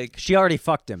just like... She already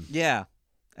fucked him. Yeah.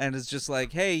 And it's just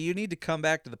like, hey, you need to come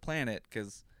back to the planet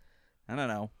because, I don't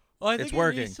know, it's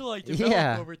working. It needs to like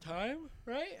develop over time,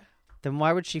 right? Then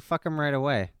why would she fuck him right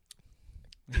away?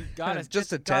 You gotta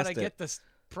get this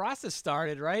process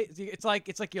started, right? It's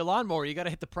like your lawnmower. You gotta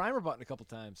hit the primer button a couple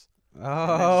times.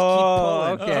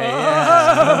 Oh, okay.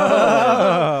 Yeah.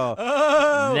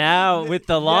 Oh. Now with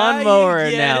the lawnmower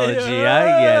analogy,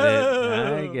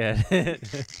 I get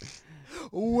it.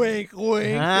 Wink,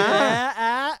 wink.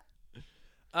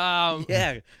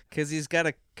 Yeah, because he's got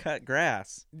to cut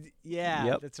grass.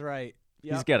 Yeah, that's right.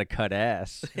 Yep. He's got to cut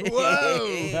ass.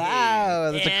 Whoa!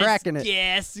 Wow, there's a crack in it.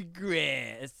 Yes,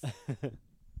 grass.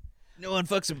 No one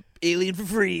fucks an alien for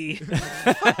free.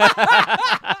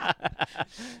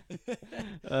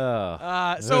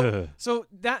 So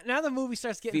now the movie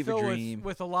starts getting filled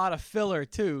with a lot of filler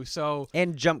too. So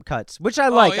and jump cuts, which I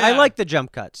like. Yeah. I like the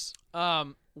jump cuts.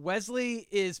 Wesley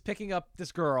is picking up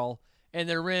this girl, and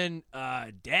they're in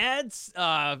Dad's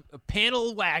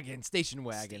panel wagon, station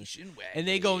wagon, and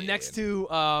they go next to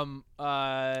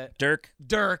Dirk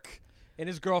and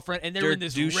his girlfriend, and they're in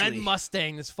this red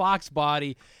Mustang, this Fox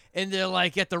body, and they're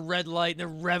like at the red light, and they're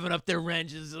revving up their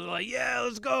wrenches. They're like, yeah,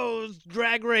 let's go, let's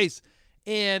drag race.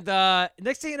 And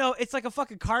next thing you know, it's like a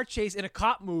fucking car chase in a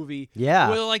cop movie. Yeah,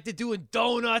 where like they're doing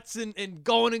donuts and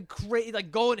going and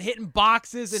hitting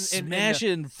boxes and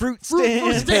smashing fruit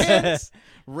stands.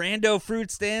 Rando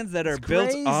fruit stands that are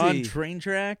built on train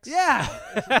tracks.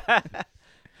 Yeah.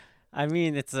 I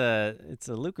mean, it's a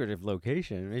lucrative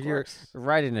location. If you're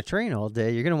riding a train all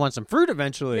day, you're gonna want some fruit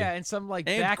eventually. Yeah, and some like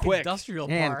and back quick. industrial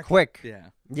and park. quick.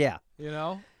 Yeah. You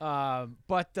know,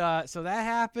 but so that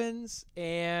happens,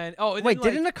 and wait,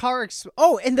 didn't a car?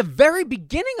 In the very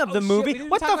beginning of the movie,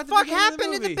 what the fuck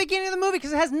happened in the beginning of the movie?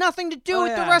 Because it has nothing to do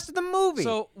with the rest of the movie.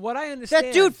 So what I understand,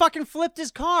 that dude fucking flipped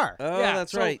his car. Oh, yeah,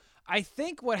 that's right. I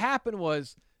think what happened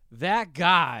was that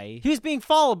guy. He was being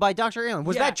followed by Dr. Alien.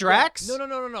 Was that Drax? Yeah.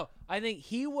 No. I think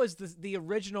he was the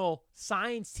original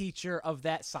science teacher of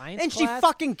that science And class. she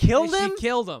fucking killed him? She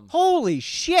killed him. Holy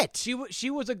shit. She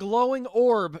was a glowing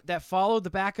orb that followed the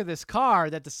back of this car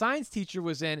that the science teacher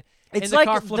was in. It's and the like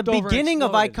car the flipped over and beginning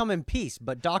of I exploded. Come in Peace,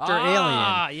 but Dr.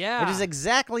 Ah, Alien. yeah. It is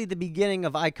exactly the beginning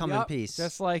of I Come in Yup, Peace.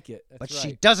 just like it. That's But right.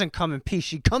 she doesn't come in peace.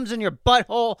 She comes in your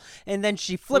butthole, and then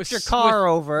she flips With- your car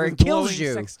with- over with and kills glowing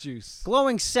you. sex juice.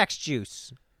 Glowing sex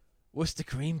juice. What's the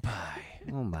cream pie?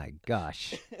 Oh my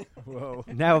gosh. Whoa.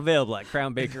 Now available at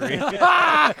Crown Bakery.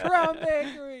 Crown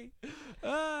Bakery.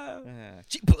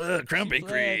 Cheap Crown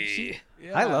Bakery.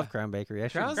 I love Crown Bakery. I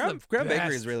should. Crown's the Crown Bakery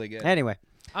best. is really good. Anyway.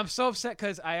 I'm so upset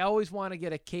because I always want to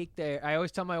get a cake there. I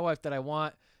always tell my wife that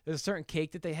there's a certain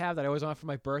cake that they have that I always want for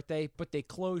my birthday, but they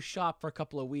close shop for a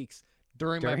couple of weeks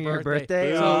during my During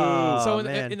birthday. your birthday? So, Oh, in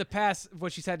man. the past,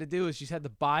 what she's had to do is she's had to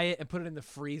buy it and put it in the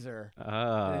freezer. Oh.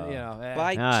 And, you know,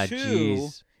 Buy two,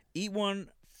 jeez. eat one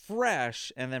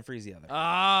fresh, and then freeze the other.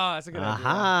 Ah, that's a good idea.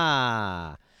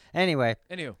 Aha. Anyway.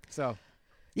 Anywho, so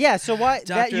Yeah, so why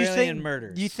Dr. that you Alien think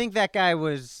murders. you think that guy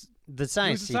was the he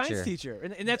science was a teacher? science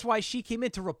teacher, and that's why she came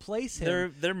in to replace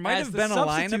him. There might as have the been a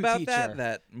line substitute about teacher.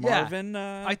 that Yeah. Marvin.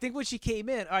 I think when she came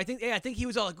in, I think he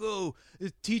was all like, "Oh,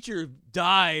 the teacher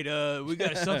died. We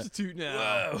got a substitute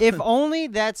now." If only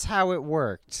that's how it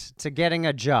worked to getting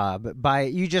a job by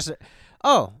you just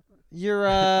you're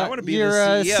wanna be the you're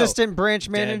CEO. assistant branch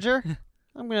manager.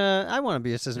 I want to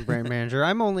be assistant branch manager.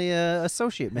 I'm only a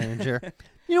associate manager.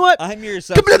 You know what? I'm your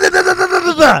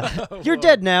You're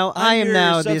dead now. I am your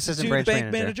now the substitute assistant branch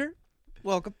bank manager.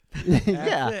 Welcome.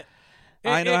 Yeah.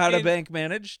 I know how to bank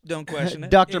manage. Don't question it.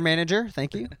 Doctor manager,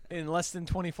 thank you. In less than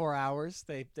 24 hours,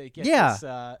 they get Yeah.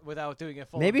 this without doing a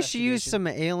full. Maybe she used some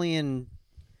alien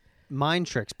mind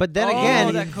tricks. But then Oh,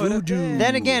 again, that could have been.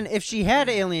 then again, if she had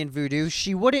alien voodoo,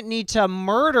 she wouldn't need to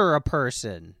murder a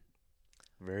person.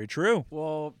 Very true.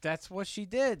 Well, that's what she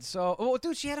did. So,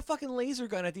 dude, she had a fucking laser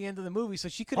gun at the end of the movie, so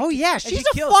she could. Oh yeah, and she's she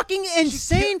a killed- fucking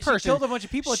insane She person. killed a bunch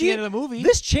of people at She- the end of the movie.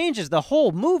 This changes the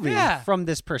whole movie Yeah. from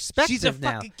this perspective She's a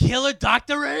now. fucking killer,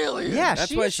 Dr. Alien. Yeah, That's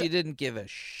she's why she didn't give a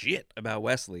shit about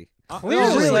Wesley. Clearly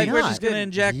She's just like, we're not. just gonna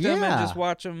inject him and Yeah. just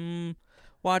watch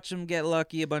him get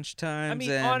lucky a bunch of times. I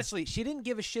mean, and honestly, she didn't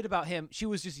give a shit about him. She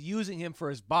was just using him for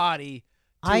his body.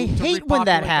 I to hate when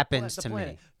that repopulate happens the to planet.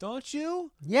 me. Don't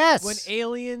you? Yes. When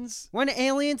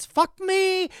aliens fuck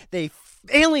me,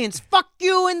 aliens fuck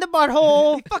you in the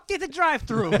butthole. they fucked you at the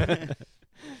drive-through.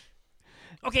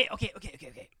 Okay.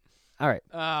 All right.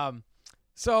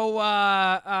 So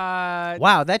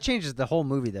Wow, that changes the whole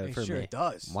movie though It for sure me.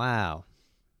 does. Wow.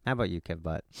 How about you, Kev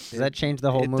Butt? Does that change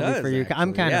the whole it movie does, for you? I'm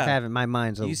actually, kind yeah. of having my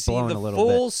mind's you see blown the a little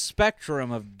full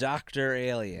spectrum of Dr.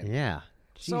 Alien. bit. Yeah.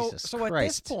 Jesus so at this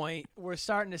Christ. point, we're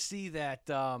starting to see that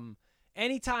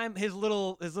anytime his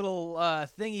little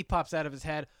thingy pops out of his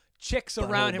head, chicks Butthole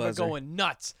around him buzzer. are going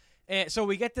nuts. And so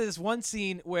we get to this one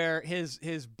scene where his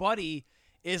buddy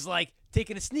is like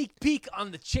taking a sneak peek on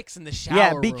the chicks in the shower.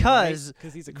 Yeah, room, because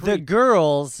right? He's a the creep.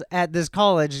 girls at this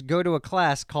college go to a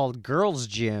class called Girls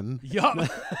Gym. Yup.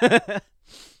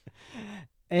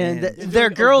 And And- their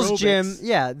doing girls' aerobics.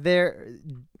 gym, their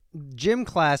gym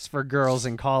class for girls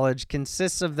in college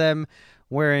consists of them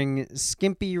wearing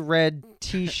skimpy red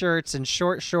T-shirts and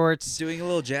short shorts. Doing a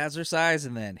little jazzercise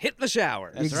and then hit the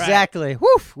shower. Exactly.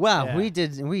 Woof! Wow, Yeah. we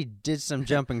did some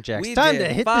jumping jacks. We Time did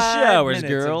to hit the 5 showers,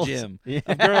 minutes of girls. gym.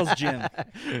 Of girls' gym.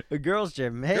 A girls'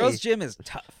 gym. Hey, Girls' gym is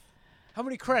tough. How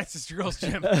many credits is your girl's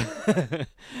gym?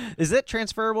 is that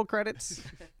transferable credits?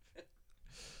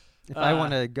 If I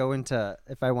want to go into,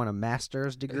 if I want a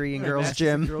master's degree in girls' Masters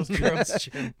in gym, girls' Girls'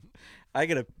 gym. I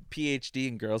got a PhD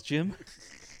in girls' gym.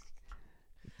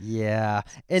 yeah,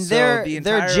 and So their the gym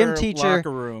entire teacher,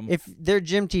 locker room- if their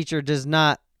gym teacher does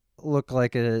not look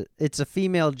like it's a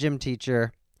female gym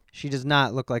teacher, she does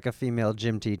not look like a female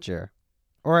gym teacher,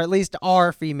 or at least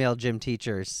are female gym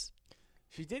teachers.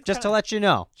 She did Just to kinda- let you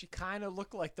know. She kind of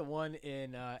looked like the one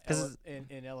in 'Cause-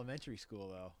 in elementary school,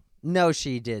 though. No,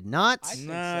 she did not. I think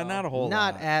Nah, so. not a whole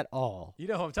Not lot. at all. You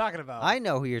know who I'm talking about. I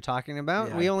know who you're talking about.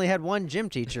 Yeah. We only had one gym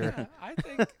teacher.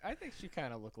 I think she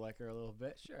kind of looked like her a little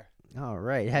bit. Sure. All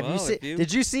right. Have Well, you seen? if you-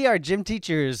 Did you see our gym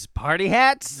teacher's party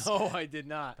hats? No, I did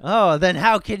not. Oh, then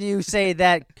how can you say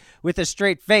that with a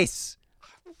straight face?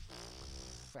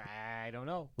 I don't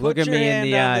know. Look Put at your me in hand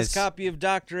the on eyes. this copy of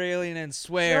Dr. Alien and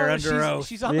swear Sure, under she's, oath.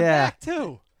 She's on the Yeah. back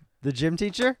too. The gym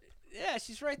teacher? Yeah,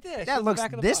 she's right there. She's That on the looks.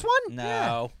 back of the This box. one?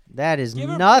 No. That is Give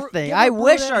her nothing. give I her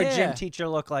wish brunette our hair. gym teacher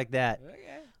looked like that.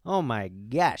 Okay. Oh my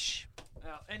gosh.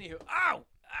 Anywho, ow.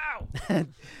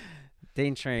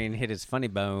 Dane Train hit his funny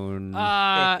bone.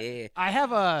 I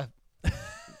have a.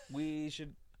 We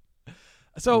should.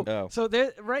 So No. so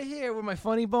there, right here where my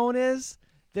funny bone is,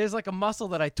 there's like a muscle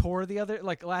that I tore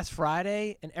last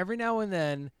Friday, and every now and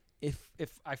then, if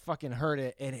I fucking hurt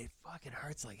it, and it fucking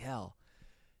hurts like hell.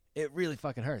 It really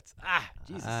fucking hurts.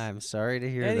 Jesus. I'm sorry to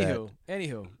hear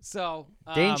Anywho, so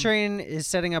Dane Train is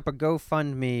setting up a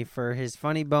GoFundMe for his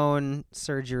funny bone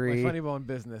surgery. my funny bone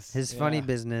business. His funny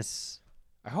business.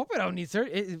 I hope I don't need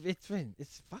surgery.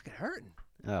 It's fucking hurting.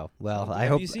 Oh well, I Have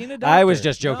hope. you seen a I was doctor?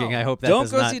 just joking. No. I hope that Don't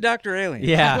does go not... see Dr. Alien.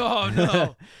 Yeah. Oh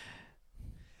no.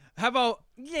 How about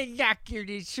Dr.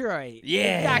 Detroit?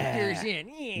 Yeah. Doctor's in.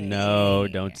 Yeah. No,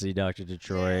 don't see Dr.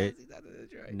 Detroit.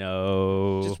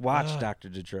 No. Just watch Dr.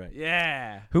 Detroit.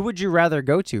 Yeah. Who would you rather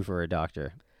go to for a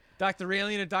doctor? Dr.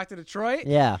 Alien and Dr. Detroit?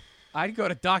 Yeah. I'd go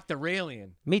to Dr.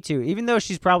 Alien. Me too. Even though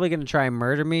she's probably going to try and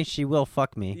murder me, she will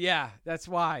fuck me. Yeah, that's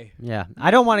why. Yeah. I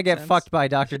don't want to get fucked by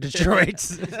Dr.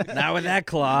 Detroit. Not with that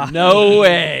claw. No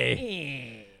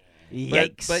way.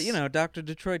 But, Yikes. but you know, Dr.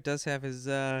 Detroit does have his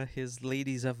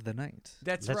ladies of the night.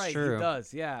 That's right. true. He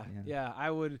does. Yeah.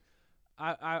 I would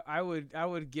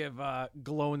give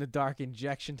glow in the dark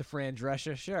injection to Fran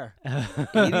Drescher. Sure.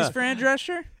 80s Fran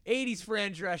Drescher? 80s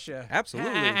Fran Drescher.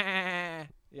 Absolutely.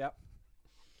 Yep.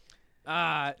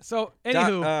 So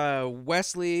anywho,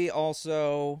 Wesley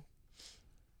also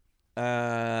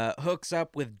hooks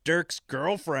up with Dirk's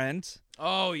girlfriend.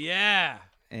 Oh yeah.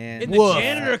 And in the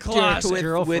janitor closet with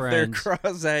their girlfriend.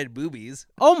 cross-eyed boobies.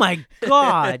 Oh my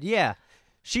god, yeah.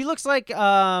 She looks like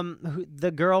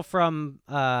the girl from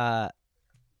Saved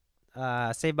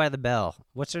by the Bell.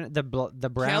 What's her the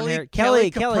brown hair?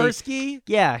 Kelly Kapersky?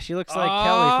 Yeah, she looks like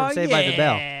Kelly from Saved by the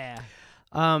Bell.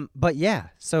 Yeah. But yeah,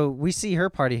 so we see her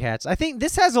party hats. I think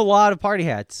this has a lot of party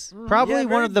hats. Probably Yeah, one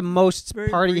very- of the most very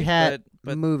party brief, hat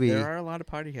but movie. There are a lot of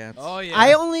party hats. Oh yeah.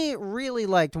 I only really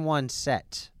liked one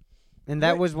set. And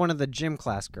that was one of the gym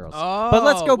class girls. Oh, but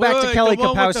let's go back to wait, Kelly the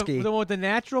one with Kapowski. the one with the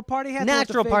natural party hat.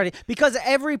 Natural party, because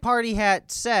every party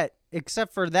hat set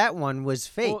except for that one was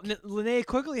fake. Well, Linnea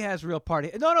Quigley has real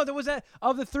party. No, there was that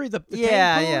of the three. The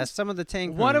yeah, Tang yeah. Poons, Some of the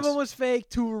Tang one of Poons. them was fake.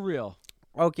 Two were real.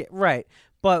 Okay, right.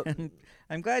 But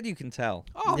I'm glad you can tell.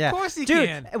 Oh, yeah. of course you Dude,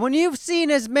 can. when you've seen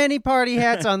as many party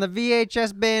hats on the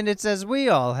VHS Bandits as we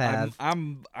all have,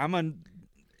 I'm an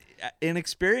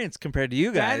inexperienced compared to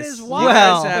you guys. That is why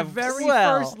Well, the very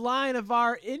first line of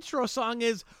our intro song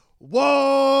is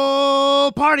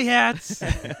 "Whoa, party hats."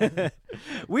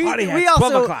 we Party hats, 12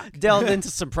 also o'clock. delved into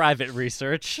some private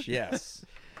research. Yes.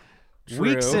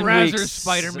 Weeks and Razor weeks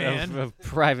Spider-Man. of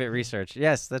private research.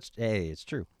 Yes, it's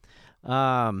true.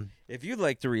 If you'd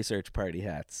like to research party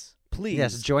hats, please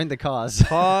Yes, join the cause.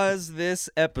 pause this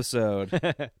episode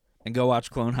and go watch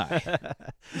Clone High.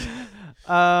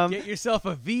 Get yourself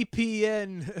a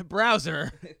VPN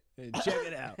browser and check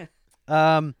it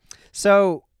out.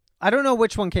 So I don't know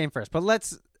which one came first, but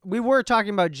we were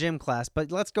talking about gym class,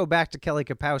 but let's go back to Kelly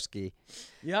Kapowski.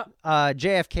 Yep.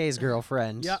 JFK's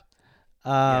girlfriend. Yep.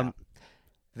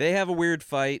 They have a weird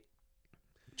fight.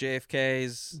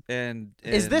 JFK's and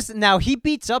Is this now he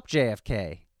beats up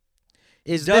JFK?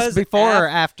 Is Does this before or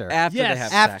after? After Yes. they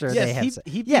have After sex. they Yes, have he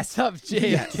sex. beats Yes. up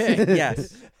JFK.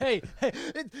 Yes. Hey,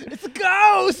 it's a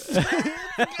ghost! It's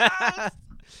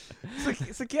a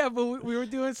ghost! So Kev, we were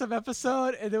doing some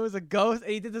episode and there was a ghost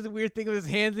and he did this weird thing with his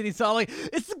hands and he saw like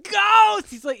it's a ghost.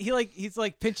 He's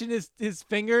like pinching his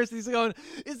fingers. He's going.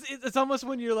 It's almost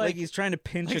when you're Like he's trying to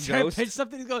pinch like a trying to ghost. pinch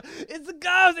something. He's going. It's a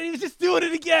ghost, and he was just doing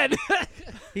it again.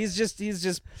 He's just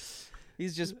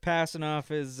passing off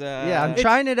his. Yeah, I'm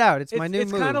trying it out. It's my new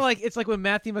It's move. kind of like when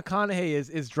Matthew McConaughey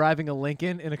is driving a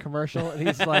Lincoln in a commercial and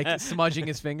he's like smudging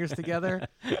his fingers together.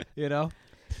 You know.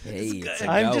 Hey, it's a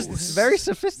I'm ghost. just very You got a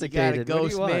sophisticated. What do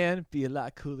ghost you want? man. Be a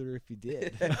lot cooler if you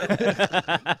did.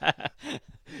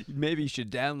 Maybe you should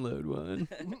download one.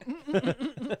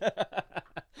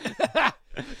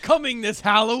 Coming this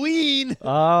Halloween.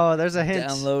 Oh, there's a hint.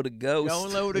 Download a ghost.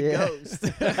 Download a Yeah. ghost.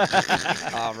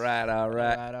 All right. all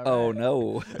Oh right.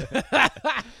 no.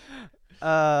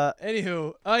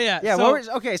 Anywho, oh yeah. Yeah, So,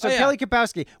 okay, so oh, yeah. Kelly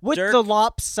Kapowski with Dirk- the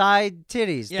lopsided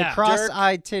titties, Yeah. the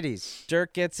cross-eyed titties.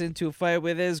 Dirk gets into a fight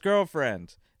with his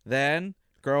girlfriend. Then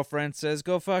girlfriend says,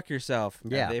 "Go fuck yourself."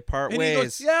 Yeah. And they part And he ways.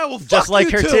 goes, yeah, well, Just fuck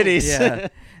like you her too. titties. Yeah.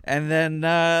 And then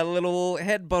a little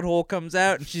head butthole comes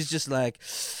out, and she's just like,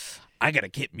 "I gotta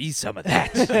get me some of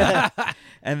that."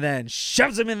 And then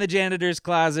shoves him in the janitor's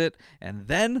closet, and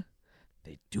then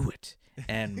they do it.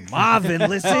 And Marvin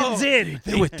listens in.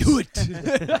 Do it. Do it.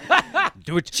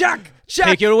 Do it, Chuck.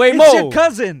 Take it away, it's Mo. your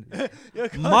cousin.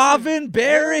 Marvin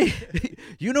Barry.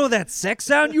 You know that sex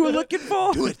sound you were looking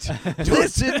for? Do it.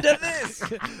 Listen to this.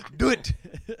 Do it.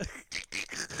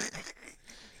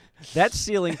 That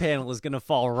ceiling panel is going to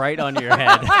fall right on your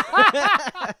head.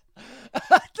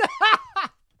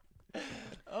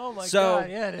 Oh my So- god,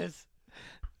 yeah, it is.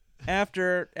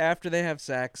 After they have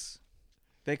sex,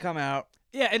 they come out.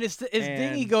 Yeah, and his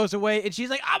dinghy And- goes away, and she's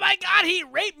like, "Oh my god, he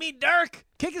raped me, Dirk!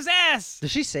 Kick his ass!" Does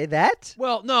she say that?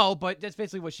 Well, no, but that's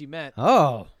basically what she meant.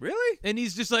 Oh. Really? And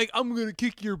he's just like, "I'm gonna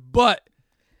kick your butt."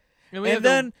 And we And have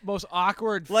then, the most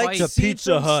awkward Like fight. the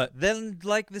Pizza Hut. Then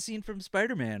like the scene from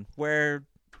Spider-Man where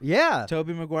Yeah.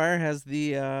 Tobey Maguire has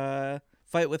the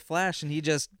fight with Flash, and he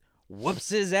just whoops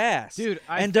his ass. Dude,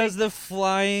 and does the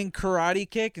flying karate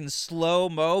kick in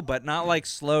slow-mo, but not like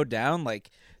slow down. Like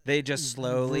they just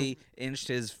slowly inched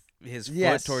his Yes.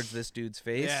 foot towards this dude's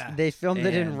face. Yeah. They filmed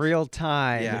it in And- real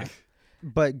time. Yeah.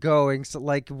 But going so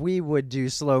like we would do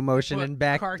slow motion Put in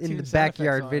the cartoon sound effects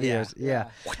backyard on it. videos. Yeah.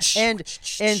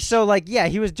 And so like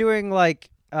he was doing like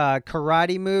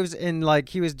karate moves, and like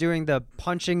he was doing the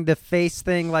punching the face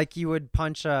thing like you would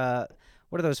punch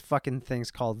what are those fucking things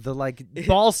called? The like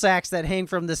ball sacks that hang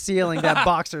from the ceiling that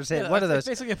boxers hit. Yeah, What are it's those?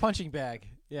 basically a punching bag.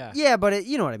 Yeah. Yeah, but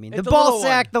you know what I mean. It's The the ball little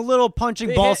sack, one. the little punching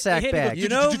They ball hit- sack they hit it bag. with You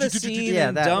know the scene Yeah,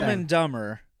 in that Dumb bag. and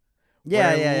Dumber?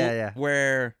 Yeah, where yeah.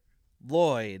 Where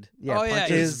Lloyd Yeah, Oh, yeah,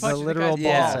 punches he's the punching the literal guy's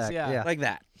ball balls, sack. yeah. Yeah. like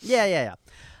that. Yeah.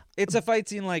 It's a fight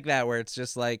scene like that where it's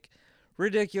just like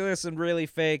ridiculous and really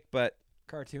fake, but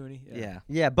Cartoony. yeah.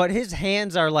 Yeah, but his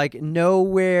hands are like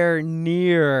nowhere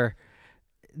near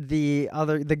the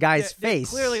guy's They're face.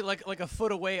 clearly like a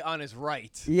foot away on his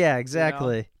right. Yeah,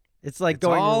 exactly. It's like It's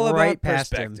going all right about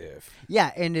past him. perspective.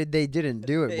 Yeah, and they didn't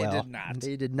do it They well. did not.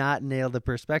 They did not nail the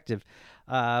perspective,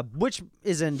 which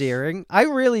is endearing. I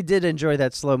really did enjoy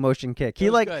that slow motion kick. He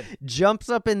was like good. jumps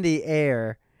up in the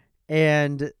air,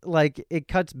 and like it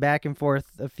cuts back and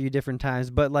forth a few different times,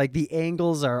 but like the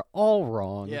angles are all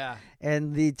wrong. Yeah.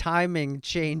 And the timing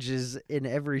changes in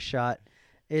every shot.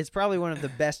 It's probably one of the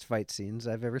best fight scenes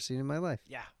I've ever seen in my life.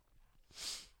 Yeah.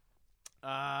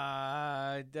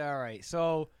 All right.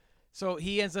 So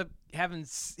he ends up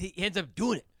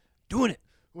doing it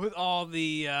with all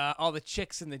the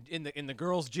chicks in the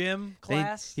girls' gym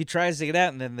class. He tries to get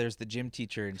out, and then there's the gym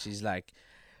teacher, and she's like,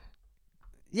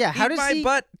 Yeah, how "Eat does my he?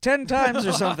 butt 10 times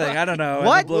or something." I don't know.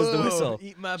 What? And he blows the Whoa, whistle.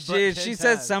 eat my butt She 10 says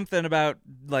times. something about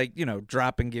like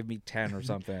drop and give me 10 or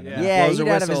something. And Yeah. he Yeah, blows a eat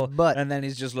out of his whistle, butt. and then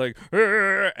he's just like,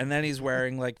 "Arr!" And then he's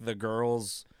wearing like the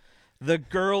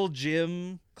girl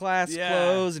gym class Yeah.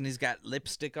 clothes, and he's got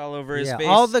lipstick all over his Yeah, face.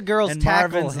 all the girls and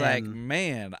tackle Marvin's like, him.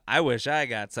 "Man, I wish I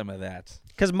got some of that."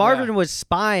 Because Marvin was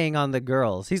spying on the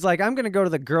girls. He's like, I'm going to go to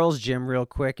the girls' gym real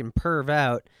quick and perv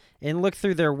out and look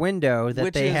through their window that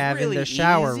Which they is have really in the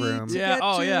shower easy room. to Yeah, get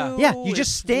oh, to. yeah. Yeah, you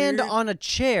just It's stand weird. on a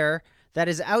chair that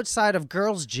is outside of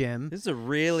girls' gym. This is a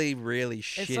really, really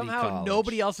shitty And somehow college.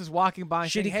 nobody else is walking by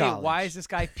and saying, Shitty "Hey, college. why is this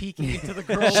guy peeking into the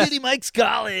girls?" Shitty Mike's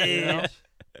college. You know?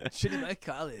 Shitty my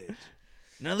college.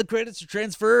 None of the credits are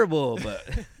transferable, but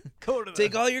Go to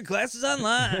take all your classes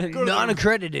online.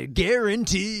 Non-accredited,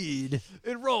 guaranteed.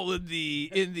 enroll in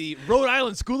the Rhode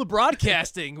Island School of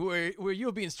Broadcasting, where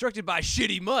you'll be instructed by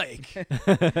Shitty Mike.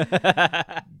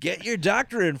 Get your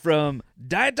doctorate from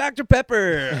Diet Dr.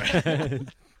 Pepper.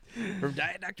 From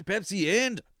Diet Dr. Pepsi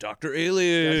and Dr.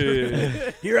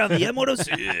 Alien. Here on the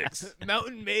M106.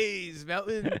 Mountain Maze,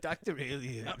 Mountain Dr.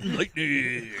 Alien. Mountain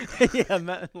Lightning. Yeah,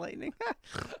 Mountain Lightning.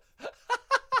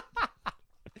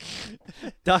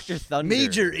 Dr. Thunder.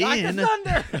 Major Dr. in.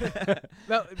 Thunder.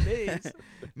 Mountain Maze.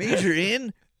 Major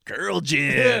in Girl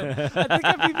Gym. I think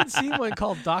I've even seen one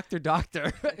called Dr.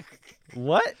 Doctor.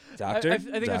 What? Doctor? I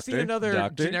think I've seen another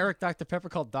Doctor? generic Dr. Pepper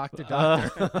called Dr.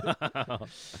 Doctor.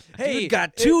 Hey, Dude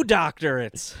got 2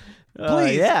 doctorates.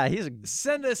 please yeah, he's a...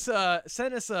 send us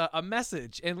a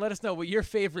message and let us know what your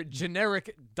favorite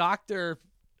generic Dr.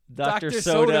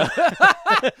 Soda.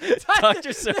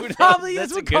 Dr. Soda. There probably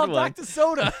That's is a one good called one. Dr.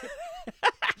 Soda.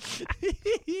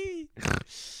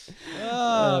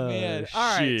 Oh man!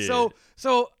 All right, shit.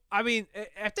 so I mean,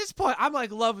 at this point, I'm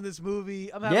like loving this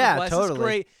movie. I'm having Yeah, a blast. totally. It's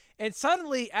great. And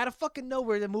suddenly, out of fucking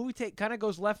nowhere, the movie kind of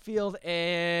goes left field,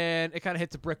 and it kind of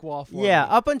hits a brick wall for Yeah, me.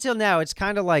 up until now, it's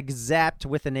kind of like zapped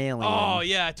with an alien. Oh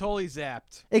yeah, totally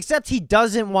zapped. Except he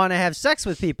doesn't want to have sex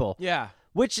with people. Yeah.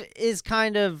 Which is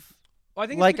kind of Well, I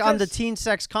think it's like on the because- teen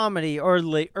sex comedy or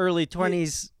early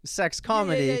 20s sex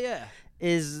comedy. Yeah.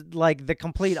 Is like the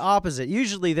complete opposite.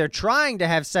 Usually they're trying to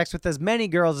have sex with as many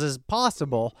girls as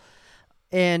possible.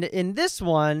 And in this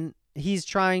one, he's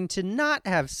trying to not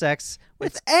have sex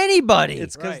with anybody.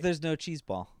 It's because there's no cheese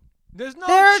ball. There's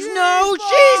no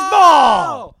cheese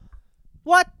ball.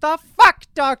 What the fuck,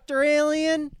 Dr.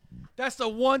 Alien? That's the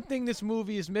one thing this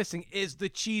movie is missing is the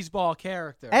cheeseball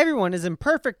character. Everyone is in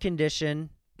perfect condition.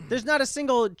 There's not a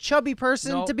single chubby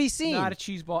person Nope, to be seen. Not a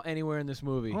cheeseball anywhere in this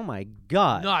movie. Oh my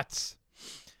god. Nuts.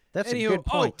 That's Anywho, a good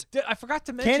point. I forgot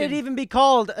to mention. Can it even be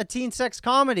called a teen sex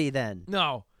comedy then?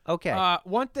 No. Okay.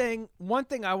 One thing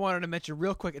I wanted to mention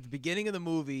real quick at the beginning of the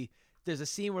movie. There's a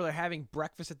scene where they're having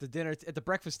breakfast at the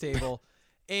breakfast table,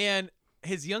 and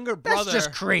his younger brother. That's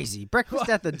just crazy. Breakfast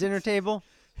at the dinner table.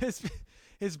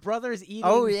 His brother is eating.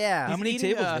 Oh yeah. How many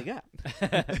tables they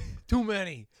got? Too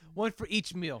many. One for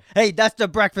each meal. Hey, that's the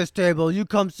breakfast table. You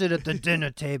come sit at the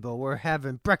dinner table. We're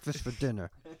having breakfast for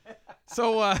dinner.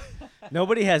 So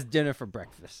nobody has dinner for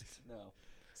breakfast. No.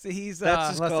 See, he's that's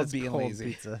just unless called it's being cold lazy.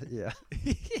 Pizza. Yeah.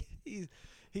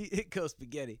 It goes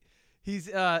spaghetti. He's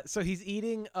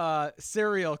eating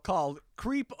cereal called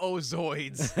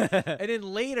Creep-Ozoids. And then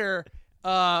later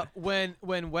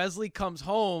when Wesley comes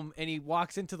home and he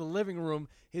walks into the living room,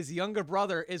 his younger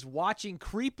brother is watching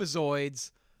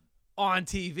Creepazoids on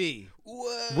TV.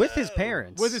 With his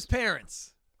parents. With his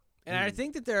parents. And I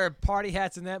think that there are party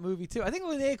hats in that movie too. I think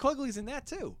Linnea Quigley's in that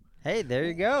too. Hey, there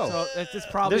you go. So that's just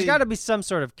probably There's got to be some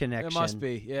sort of connection. There must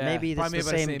be. Yeah. Maybe this Probably is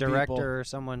the made by the same same director people. or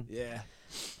someone. Yeah.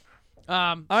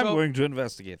 I'm so- going to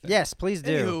investigate that. Yes, please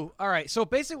do. Anywho, all right. So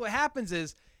basically, what happens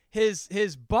is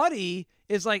his buddy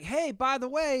is like, "Hey, by the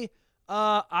way,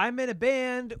 I'm in a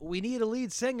band. We need a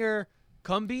lead singer.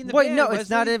 Come be in the Wait, band." no, Wesley.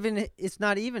 it's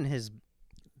not even his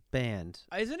band.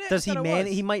 Isn't it? Does I he thought it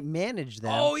was. He might manage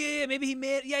them. Oh yeah, maybe he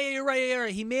yeah, you're right. Yeah, you're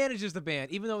right. He manages the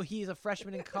band, even though he's a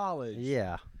freshman in college.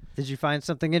 Yeah. Did you find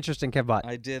something interesting, Kevbot?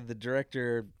 I did. The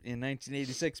director in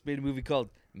 1986 made a movie called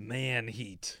Man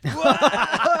Heat.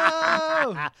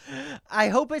 I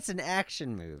hope it's an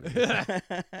action movie.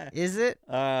 Is it?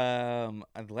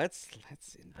 Let's.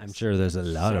 I'm sure there's a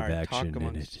lot of Sorry, action talk in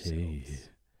amongst it. Hey. yourselves.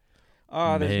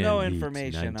 Oh, there's no Man Heat,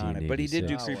 information on it, but he did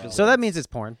do 1986. Creepazoids. So that means it's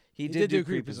porn. He did do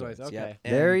Creepazoids. Creepazoids, Yep. okay.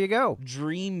 And There you go.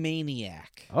 Dream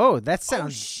Maniac. Oh, that Oh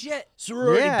sounds. shit!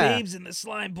 Sorority Yeah. Babes in the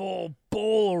Slime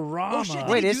Bowl-rama. Oh, shit, did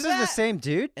Wait, he is do this the that? same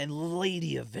dude? And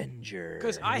Lady Avenger.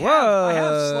 Because I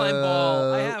have slime ball.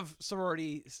 Whoa. I have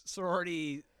sorority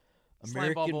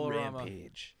slime ball American Bowl-orama.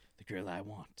 Rampage. The girl I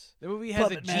want. The movie has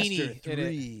Puppet a genie Master in it.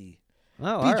 3.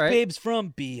 Oh, all Beach right. Babes from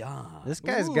Beyond. This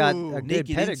guy's got Ooh, a good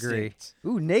Naked pedigree. Instinct.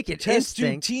 Ooh, Naked Test Tube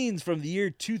Instinct. Teens from the year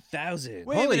 2000.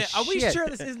 Wait a Holy minute. Are we shit. sure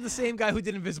this isn't the same guy who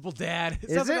did Invisible Dad?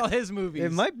 It's Is something it? about his movies.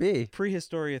 It might be.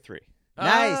 Prehistoria 3.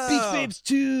 Nice. Beach Babes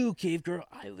 2. Cave Girl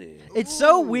Island. It's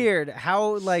so weird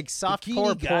how like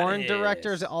softcore Bikini porn Goddess.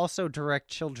 directors also direct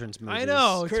children's movies. I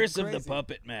know. It's Curse of the crazy.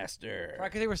 Puppet Master.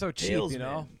 Probably 'cause they were so cheap, you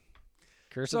know.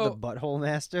 Curse So- of the Butthole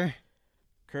Master.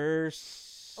 Curse.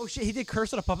 Oh shit, he did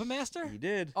Curse of the Puppet Master? He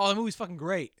did. Oh, the movie's fucking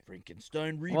great.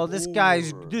 Frankenstein Reborn. Well, this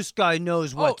guy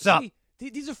knows what's oh, up. see,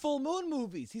 these are full moon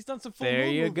movies. He's done some full There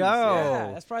moon you movies. go.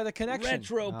 Yeah, that's probably the connection.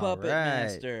 Retro All Puppet right.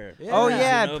 Master. Yeah. Oh Son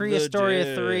yeah, of the Prehistoria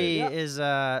Dead. 3 Yep. is It's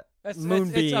a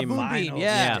Moonbeam. Moonbeam, Final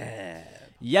yeah. Stab.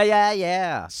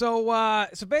 Yeah.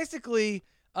 So basically,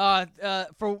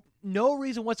 for no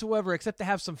reason whatsoever except to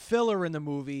have some filler in the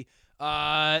movie,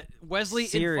 Wesley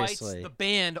invites Seriously. the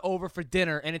band over for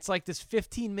dinner, and it's like this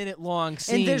 15-minute long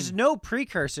scene. And there's no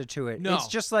precursor to it. No. It's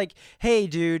just like, hey,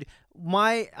 dude,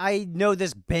 I know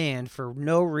this band for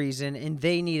no reason, and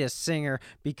they need a singer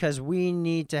because we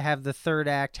need to have the third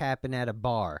act happen at a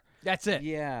bar. That's it.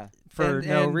 Yeah. For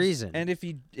no reason. And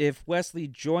if Wesley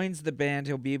joins the band,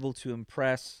 he'll be able to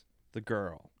impress the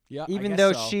girl. Yeah, Even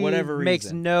though so. she Whatever makes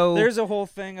reason. no. There's a whole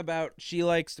thing about she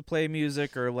likes to play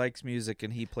music or likes music,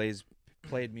 and he played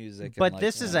music. and But likes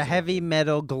this is a music. heavy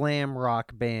metal glam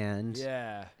rock band.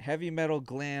 Yeah. heavy metal,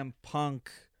 glam, punk,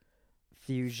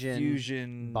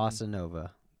 Fusion. Bossa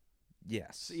Nova.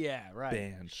 Yes. Yeah, right.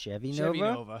 Band. Chevy Chevy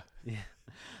Nova.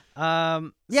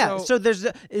 Nova. Yeah, so there's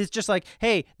it's just like,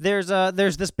 hey, there's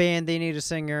this band, they need a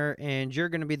singer, and you're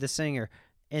gonna be the singer.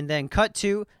 And then cut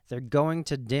to, they're going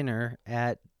to dinner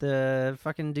at the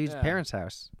fucking dude's Yeah. parents'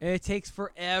 house. And it takes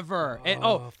forever. And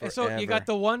and so you forever. got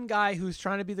the one guy who's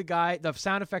trying to be the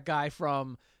sound effect guy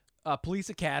from Police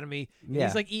Academy. And Yeah.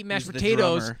 he's like eating mashed He's the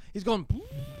potatoes. drummer. He's going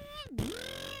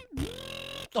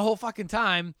the whole fucking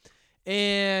time.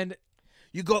 And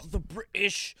You got the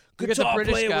British You got the guitar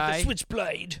British player guy. with the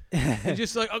switchblade. he's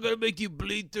just like, I'm going to make you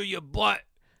bleed through your butt.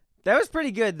 That was pretty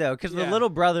good though, because the Yeah. little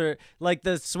brother, like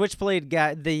the switchblade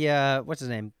guy, the what's his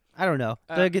name? I don't know.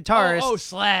 The guitarist. Oh,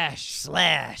 Slash.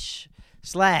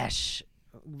 Slash.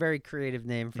 Very creative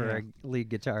name for a lead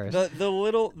guitarist.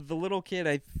 The little kid,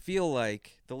 I feel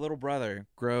like the little brother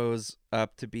grows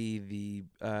up to be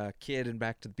the kid in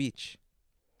Back to the Beach.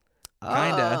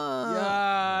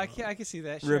 Kinda. Yeah, I can see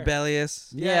that. Sure.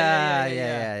 Rebellious.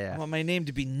 Yeah. I want my name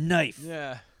to be Knife.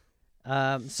 Yeah.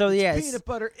 So yeah, Peanut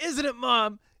butter, isn't it,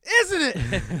 Mom? Isn't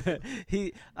it?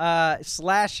 he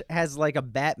Slash has like a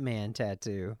Batman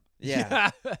tattoo. Yeah.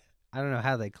 I don't know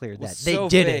how they cleared Well, that. so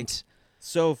They didn't. fake.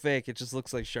 So fake. It just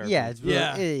looks like Sharpie. Yeah, it's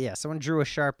yeah. Someone drew a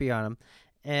Sharpie on him,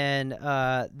 and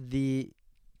the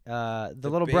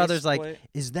little bass brother's like, play-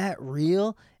 "Is that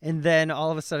real?" And then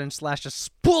all of a sudden, Slash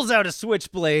just pulls out a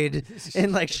switchblade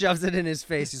and like shoves it in his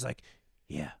face. He's like,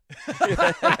 "Yeah."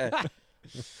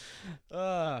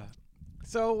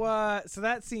 So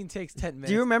that scene takes 10 minutes.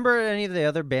 Do you remember any of the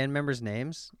other band members'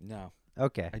 names? No.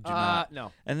 Okay. I do not.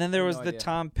 No. And then there was No the idea.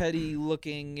 Tom Petty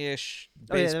looking-ish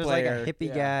Oh yeah, bass there was player. like a hippie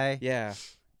Yeah. guy. Yeah.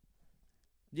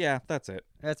 Yeah, that's it.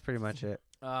 That's pretty much it.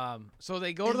 So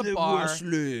they go to the bar.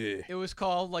 It was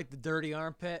called like the Dirty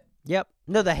Armpit. Yep.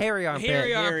 No, the hairy armpit.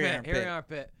 Hairy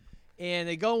Armpit. And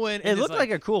they go in. And It it's looked like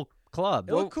a cool club.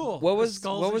 It looked cool. What The was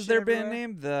skulls and their shit band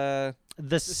everywhere. name?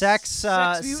 The Sex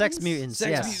Sex Mutants.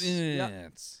 Sex Yes.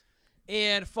 Mutants.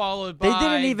 And followed by They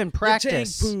didn't even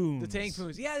practice. the Tank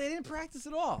Poons. Yeah, they didn't practice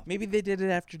at all. Maybe they did it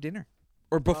after dinner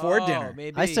or before dinner.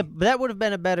 Maybe That would have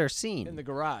been a better scene. in the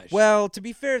garage. Well, to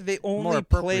be fair, they only More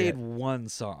appropriate. played one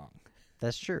song.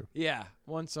 That's true. yeah,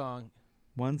 one song.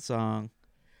 One song,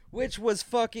 which was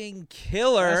fucking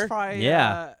killer. That's probably,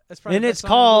 Yeah. that's probably And the it's best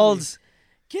song in the movie. called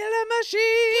Killer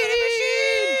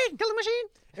Machine. Killer Machine.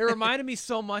 It reminded me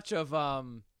so much of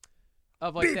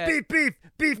like that.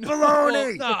 beef Well,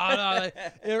 no.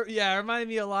 It reminded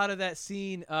me a lot of that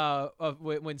scene of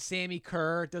when Sammy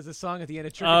Kerr does a song at the end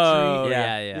of Trick or Treat.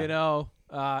 yeah. You know,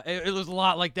 it was a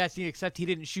lot like that scene, except he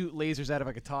didn't shoot lasers out of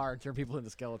a guitar and turn people into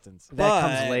skeletons. That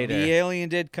comes later. The alien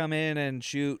did come in and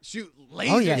shoot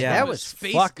lasers. Oh, yeah, with that a was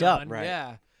space fucked up. gun. Right.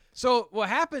 Yeah. So what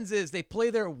happens is they play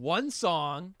their one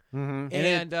song, Mhm.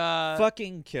 and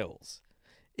fucking kills.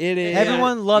 It is.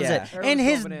 Everyone loves yeah. it, Everyone's and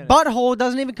his going bananas. butthole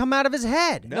doesn't even come out of his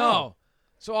head. no.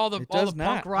 So all the It all does the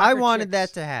punk not. rocker I wanted chicks-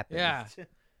 that to happen.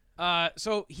 Yeah.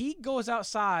 So he goes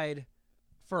outside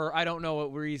for I don't know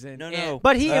what reason. No, and- no.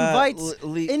 But he invites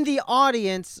Li- in the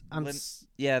audience.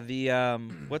 yeah, the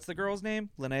what's the girl's name?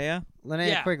 Linnea. Linnea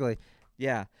Yeah. Quigley.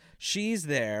 Yeah, she's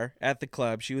there at the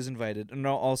club. She was invited, and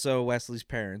also Wesley's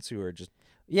parents, who are just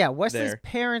Yeah, Wesley's there.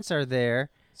 parents are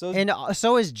there, So and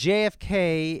so is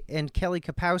JFK and Kelly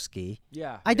Kapowski.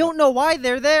 Yeah. I don't know why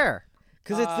they're there,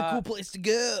 because it's the cool place to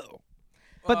go.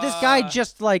 but this guy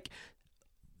just like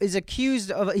is accused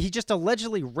of he just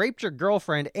allegedly raped your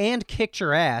girlfriend and kicked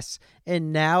your ass,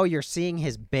 and now you're seeing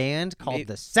his band called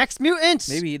the Sex Mutants.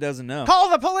 Maybe he doesn't know. Call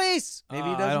the police. Maybe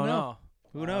he doesn't I don't know.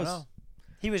 Who I knows? don't know.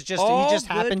 He was just he just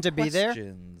happened to be there.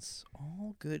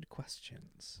 All good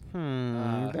questions.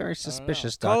 Very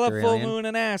suspicious, Call up Dr. Full Alien. Moon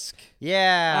and ask.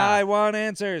 Yeah. I want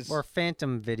answers. Or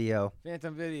Phantom Video.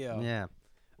 Phantom Video. Yeah.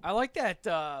 I like that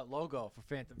logo for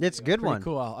Phantom Video. It's a good Pretty one.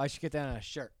 Cool. I should get that on a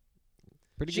shirt.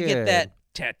 Pretty you good. get that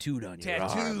tattooed on your arm.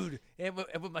 Tattooed. And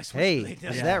with my Hey, switchblade.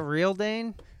 is that real,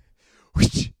 Dane?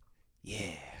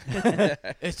 Yeah.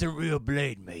 It's a real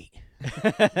blade, mate.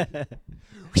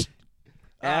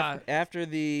 After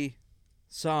the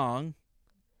song,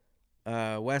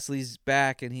 Wesley's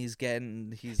back and he's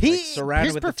like surrounded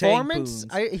his with the Tank performance.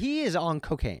 Poons. He is on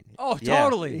cocaine. Oh, Yeah.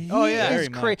 totally. He Oh, yeah. is Very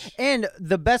crazy. much. And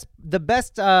the best.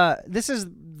 This is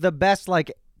the best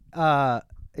like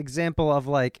example of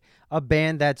like a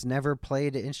band that's never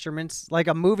played instruments, like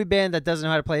a movie band that doesn't know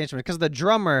how to play instruments. Because the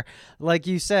drummer, like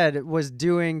you said, was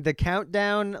doing the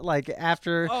countdown like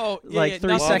after like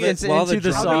 3 seconds while into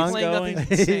the drummer's song. going.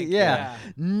 Nothing's in sync. Yeah.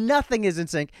 Nothing is in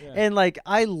sync. Yeah. And like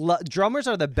I love drummers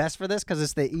are the best for this because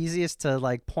it's the easiest to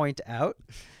like point out.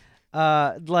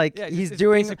 Like Yeah, he's it's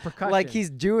doing basic percussion. like he's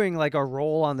doing like a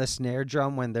roll on the snare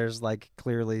drum when there's like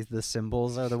clearly the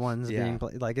cymbals are the ones being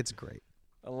played. Like it's great.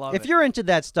 I love If it. you're into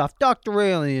that stuff, Dr.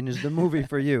 Alien is the movie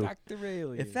for you. Dr.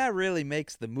 Alien. If that really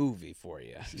makes the movie for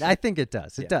you, I think it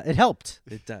does. It does. It helped.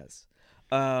 it does.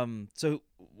 So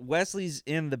Wesley's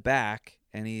in the back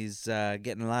and he's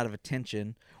getting a lot of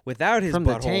attention without his From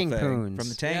the butthole Tank thing. Poons. From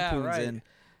the Tank Yeah, Poons, right.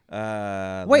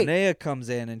 and Wait. Linnea comes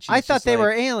in and she's I thought just they like,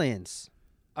 were aliens.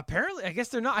 Apparently, I guess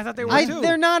they're not. I thought they were too.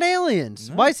 They're not aliens.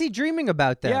 No. Why is he dreaming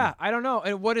about them? Yeah, I don't know.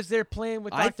 And what is their plan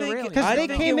with I Dr. think Alien? 'Cause I they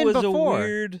think came it in was before. a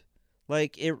weird,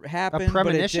 like it happened, but it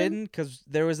premonition? didn't because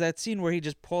there was that scene where he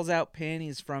just pulls out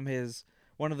panties from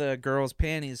one of the girl's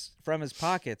panties from his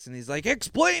pockets, and he's like,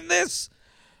 "Explain this,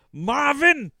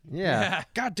 Marvin." Yeah.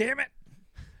 God damn it!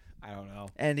 I don't know.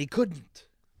 And he couldn't.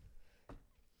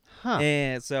 Huh.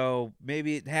 And so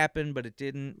maybe it happened, but it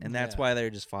didn't, and that's why they're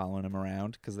just following him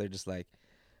around because they're just like,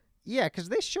 Yeah, because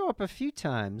they show up a few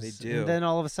times. They do. And then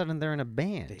all of a sudden they're in a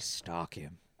band. they stalk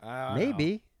him.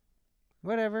 Maybe.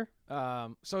 Whatever.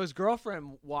 So his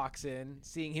girlfriend walks in,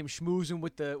 seeing him schmoozing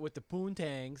with the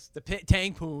poontangs, the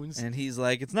tang poons. And he's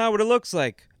like, it's not what it looks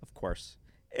like. Of course.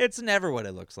 It's never what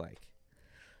it looks like.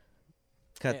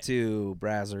 Cut to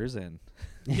Brazzers and...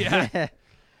 Yeah.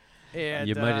 And,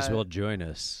 you might as well join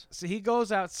us. So he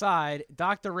goes outside.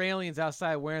 Dr. Alien's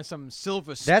outside wearing some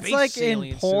silver That's space like in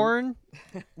alien porn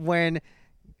when...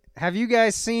 Have you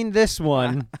guys seen this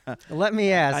one? Let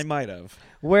me ask. I might have.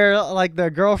 Where, like, the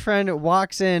girlfriend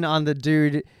walks in on the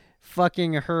dude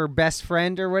fucking her best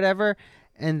friend or whatever,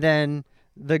 and then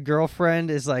the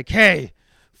girlfriend is like, hey,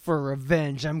 for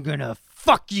revenge, I'm gonna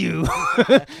fuck you.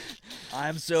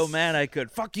 I'm so mad I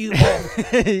could fuck you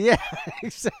both. Yeah.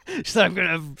 So I'm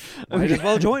gonna... Might as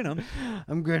well join him.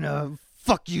 I'm gonna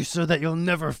fuck you so that you'll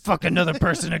never fuck another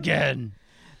person again.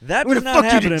 That I'm did gonna not fuck you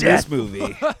happen to in death. this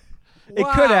movie. It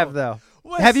could have, though.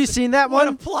 Have you seen that What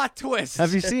one? a plot twist.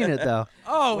 Have you seen it, though?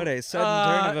 Oh, What a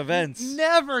sudden turn of events.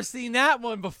 Never seen that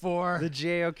one before. The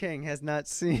J.O. King has not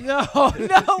seen. No,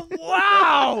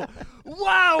 wow.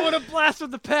 Wow, what a blast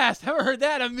from the past. Haven't heard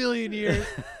that in a million years.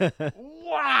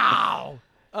 Wow.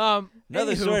 Another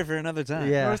anywho, story for another time.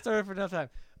 Yeah. Another story for another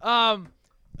time.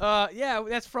 Yeah,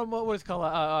 that's from what was it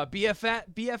called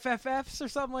BFFs or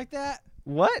something like that.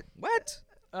 What? What?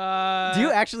 Do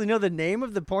you actually know the name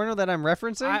of the porno that I'm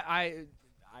referencing? I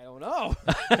don't know.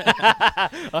 I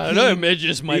don't know. It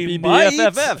just might be might.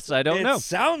 BFFs. I don't know.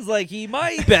 Sounds like he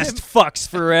might. Best fucks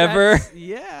forever.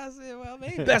 Yeah, well,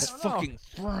 maybe. Best I don't know. fucking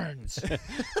friends.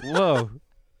 Whoa.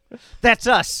 That's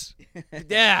us.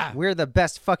 Yeah. We're the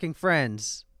best fucking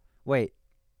friends. Wait.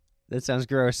 That sounds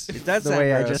gross. It does the sound way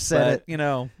gross, I just said but, it. You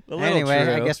know, a little Anyway,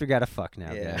 true. I guess we gotta fuck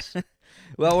now, Yeah. guys.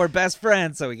 Well, we're best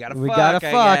friends, so we gotta We fuck, gotta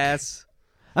I fuck. guess.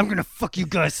 I'm gonna fuck you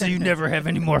guys so you never have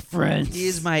any more friends.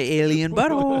 Here's my alien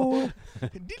butthole.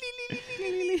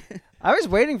 I was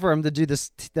waiting for him to do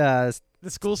this The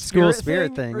school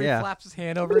spirit thing, where yeah. he flaps his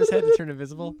hand over his head to turn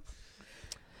invisible.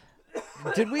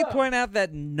 Did we point out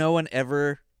that no one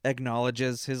ever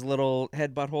acknowledges his little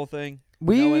head butthole thing?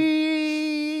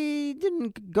 We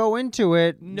didn't go into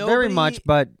it very Nobody- much,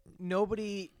 but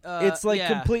Nobody. It's like yeah.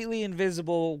 completely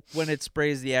invisible when it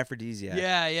sprays the aphrodisiac.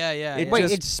 Yeah. It wait,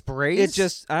 just- it sprays? It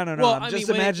just, I don't know. Well, I'm I just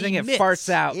mean, when it imagining it emits. farts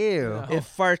out. Ew. It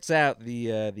farts out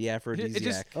the aphrodisiac. It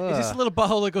just it's just a little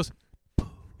butthole that goes.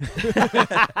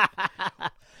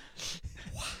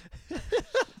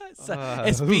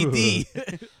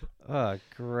 SBD. Oh,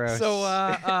 gross. So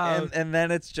and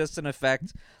then it's just an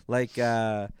effect like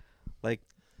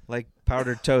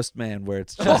powdered toast man, where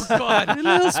it's just God. a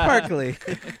little sparkly,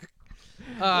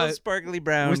 little sparkly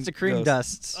brown What's the cream ghost.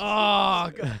 dusts?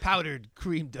 Oh, powdered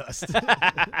cream dust.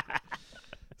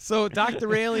 So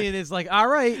Dr. Alien is like, all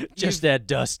right, Just that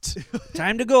dust.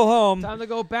 Time to go home. time to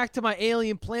go back to my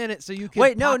alien planet so you can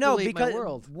Wait, no, populate because my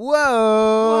world.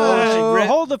 whoa, She rip-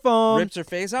 hold the phone. Rips her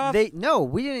face off.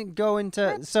 We didn't go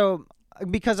into so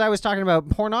because I was talking about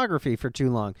pornography for too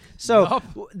long. So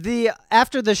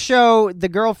after the show, the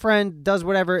girlfriend does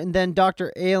whatever, and then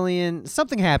Dr. Alien,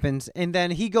 something happens, and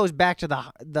then he goes back to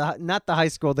the not the high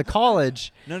school, the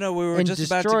college. No, we were and just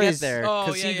about to get destroys- there Oh,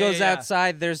 because yeah, he yeah, goes yeah.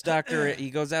 outside. There's he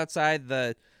goes outside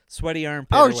the sweaty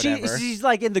armpit. Oh, or whatever. she's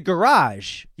like in the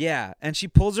garage. Yeah, and she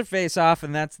pulls her face off,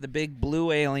 and that's the big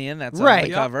blue alien that's on Right.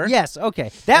 the cover. Yes.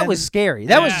 Okay. That And- was scary.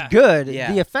 That was Yeah. good.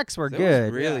 Yeah. The effects were That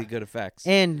good. was really good effects.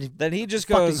 And then he just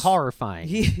fucking goes horrifying.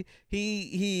 He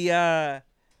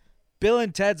Bill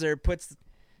and Tedzer puts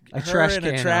A her trash in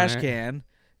can a on trash it. can,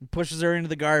 and pushes her into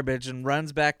the garbage, and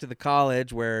runs back to the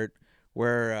college where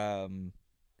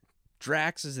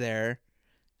Drax is there,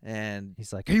 and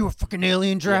He's like, "Are you a fucking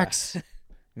alien, Drax?" Yeah.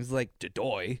 He's like,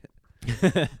 "Doy,"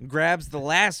 grabs the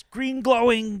last green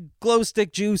glowing glow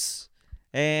stick juice,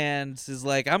 and is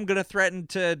like, "I'm gonna threaten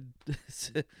to."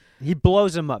 He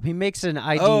blows him up. He makes an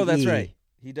IDE. Oh, that's right.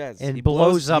 He does. And He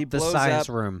blows up he the blows science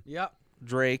up room. Yep.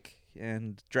 Drake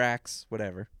and Drax,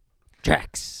 whatever.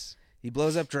 Drax. He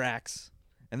blows up Drax,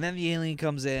 and then the alien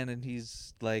comes in, and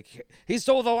he's like, "He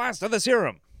stole the last of the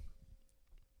serum."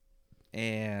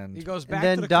 And He goes back And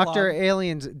then to the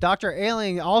Dr.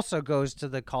 Alien also goes to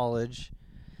the college,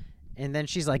 and then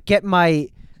she's like, "Get my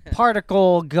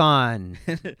particle gun."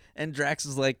 and Drax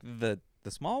is like, the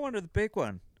small one or the big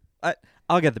one?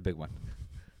 I'll get the big one.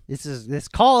 This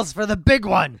calls for the big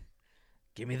one.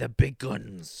 Give me the big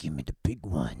guns. Give me the big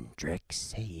one,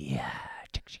 Drax. Hey.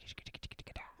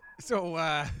 So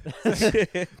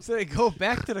so they go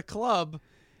back to the club,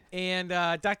 And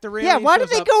Dr. Ray. Yeah, why did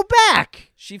they go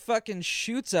back? She fucking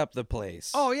shoots up the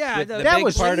place. Oh yeah, with the that big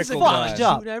was particle fucked gun.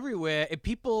 up. shooting everywhere, and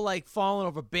people like falling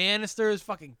over banisters,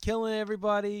 fucking killing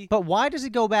everybody. But why does he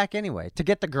go back anyway? To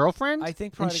get the girlfriend? I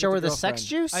think and probably to show get her the the sex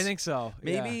girlfriend. juice. I think so.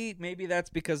 yeah. Maybe that's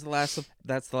because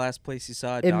that's the last place he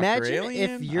saw Dr. Imagine Alien. if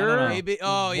I don't your know. Maybe.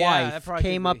 Oh yeah, that wife probably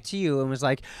came could up be. to you and was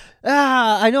like,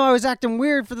 I know I was acting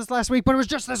weird for this last week, but it was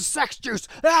just the sex juice.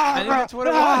 I think that's what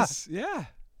it was. Yeah,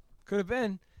 could have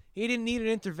been. He didn't need an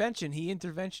intervention. He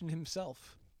interventioned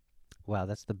himself. Wow,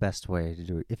 that's the best way to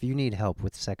do it. If you need help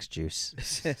with sex juice,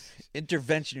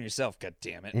 Intervention yourself,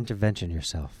 goddammit. intervention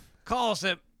yourself. Call us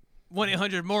at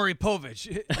 1-800-Maury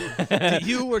Povich. Do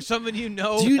you or someone you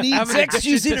know Do you need have an sex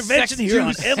addiction juice to intervention sex here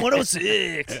on juice?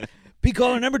 M106? Be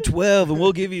caller number 12 and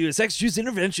we'll give you a sex juice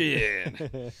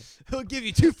intervention. He'll give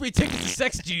you 2 free tickets to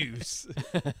sex juice.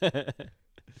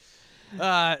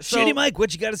 Shady Mike,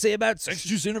 what you got to say about sex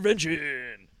juice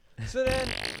intervention? So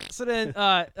then,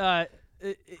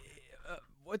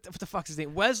 what the fuck's his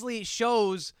name? Wesley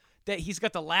shows that he's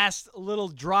got the last little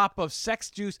drop of sex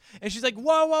juice, and she's like,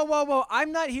 "Whoa!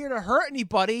 I'm not here to hurt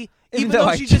anybody." Even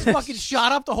though she just fucking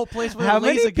shot up the whole place with How a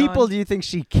laser many people gun. do you think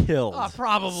she killed?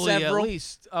 Probably Several. at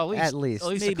least At least. a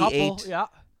Maybe couple. 8. Yeah,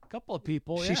 a couple of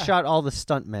people. She yeah. shot all the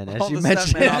stuntmen, as All you the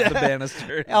mentioned. stuntmen off the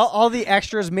banister. all the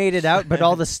extras made it out, but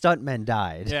all the stuntmen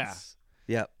died. Yeah.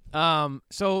 Yep.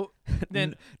 So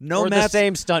then, No or the mats,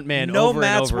 same stuntman no over and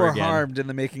mats over were again. harmed in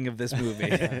the making of this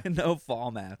movie. No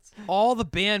fall mats. all the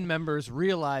band members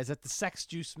realize that the sex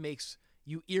juice makes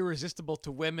you irresistible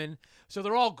to women. So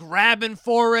they're all grabbing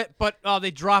for it, but they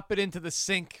drop it into the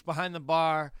sink behind the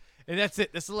bar. And that's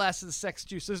it. That's the last of the sex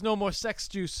juice. There's no more sex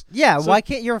juice. Yeah, So- why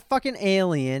can't you're a fucking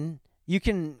alien? You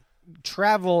can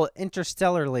travel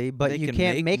interstellarly, but They you can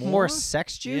can't make make more more?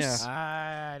 sex juice?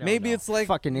 I don't Maybe know. it's like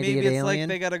Fucking maybe idiot it's alien. like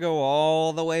they got to go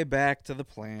all the way back to the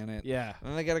planet. Yeah.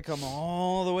 And they got to come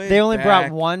all the way They only brought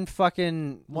back. one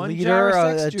fucking One liter, jar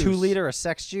of sex a juice. 2 liter of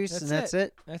sex juice, and that's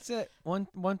it. That's it. One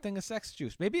thing of sex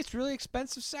juice. Maybe it's really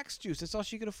expensive sex juice. That's all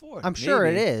she could afford. I'm sure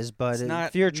it Maybe. is, but It's not-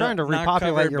 if you're trying to not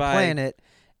repopulate covered your by- planet,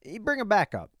 you bring it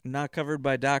back up. Not covered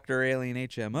by Dr. Alien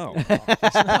HMO.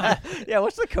 Yeah,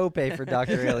 what's the copay for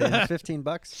Dr. Alien?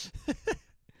 $15?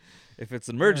 If it's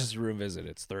an emergency room visit,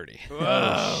 it's 30.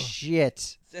 Oh,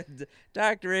 shit.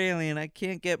 Dr. Alien, I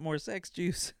can't get more sex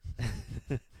juice.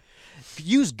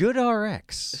 Use Good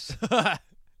RX.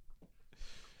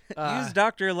 Use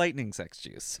Dr. Lightning sex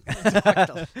juice.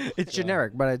 It's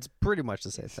generic, but it's pretty much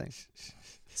the same thing.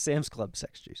 Sam's Club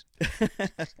sex juice.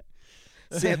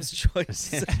 Sam's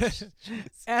Choice.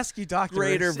 Ask your doctor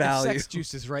Greater if value. sex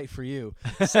juice is right for you.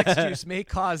 Sex juice may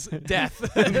cause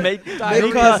death. May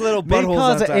cause little may buttholes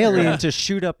cause on top an of your alien head. to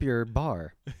shoot up your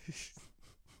bar.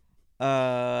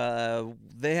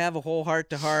 They have a whole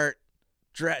heart-to-heart.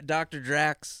 Dr.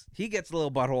 Drax, he gets a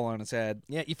little butthole on his head.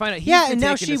 Yeah, you find out. Yeah, been and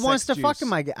now taking she the wants sex to fuck juice.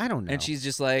 him. I don't know. And she's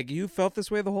just like, you felt this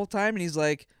way the whole time? And he's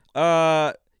like,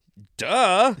 duh.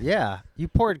 Yeah, you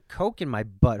poured Coke in my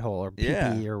butthole or pee-pee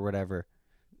Yeah. or whatever.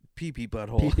 Pee-pee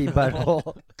butthole. Pee-pee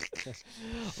butthole.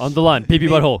 On the line, pee-pee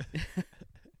butthole.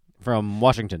 From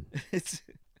Washington.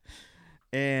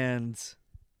 And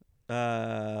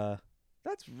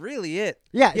that's really it.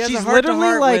 Yeah, He has she's a heart-to-heart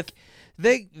literally like-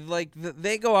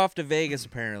 they go off to Vegas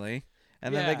apparently,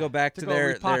 and then they Yeah, go back to to go their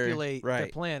repopulate the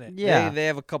right. planet. Yeah. They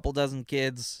have a couple dozen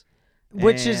kids.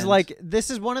 Which is and- like,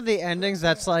 this is one of the endings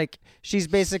that's like, she's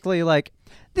basically like,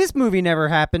 this movie never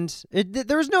happened.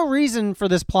 There was no reason for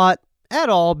this plot at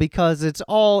all because it's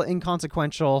all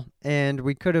inconsequential, and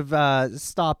we could have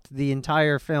stopped the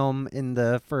entire film in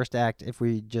the first act if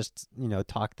we just,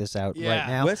 talk this out right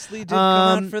now. Wesley did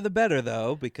come out for the better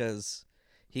though, because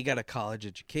he got a college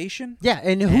education. Yeah,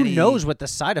 and who knows what the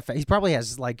side effect? He probably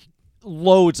has like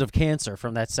loads of cancer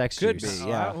from that sex Could juice. be,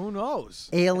 yeah. Who knows?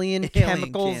 Alien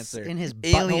chemicals cancer. in his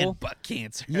Alien butthole. butt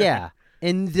cancer. Yeah,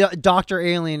 and Dr.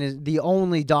 Alien is the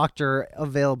only doctor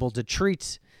available to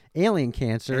treat alien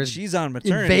cancer. And is she's on in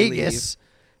maternity Vegas. leave.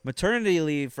 Maternity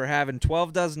leave for having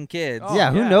 12 dozen kids. Oh,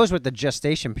 yeah, who yeah. knows what the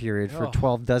gestation period for Oh.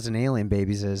 12 dozen alien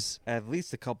babies is? At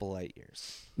least a couple light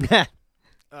years.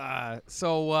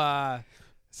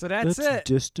 So that's it.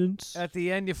 Distance. At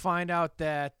the end, you find out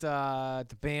that the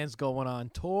band's going on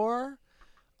tour.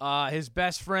 His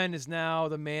best friend is now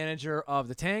the manager of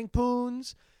the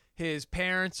Tangpoons. His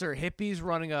parents are hippies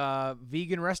running a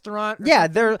vegan restaurant. or Yeah,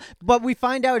 something. but we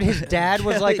find out his dad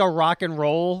was like a rock and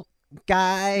roll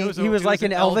guy. He was like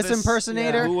an Elvis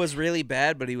impersonator. Who was really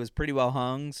bad, but he was pretty well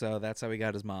hung, so that's how he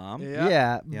got his mom.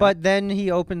 Yeah, but then he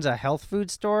opens a health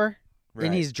food store, Right.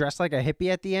 and he's dressed like a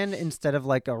hippie at the end instead of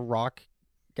like a rock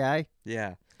guy.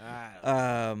 Yeah.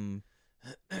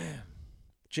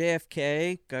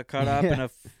 JFK got caught up in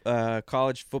a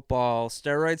college football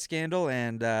steroid scandal,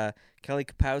 and Kelly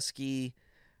Kapowski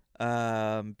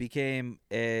became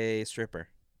a stripper.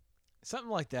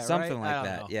 Something like that, Something right? like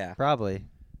that, yeah. Probably.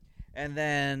 And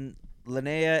then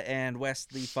Linnea and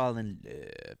Wesley fall in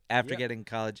love after getting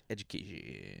college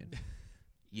education.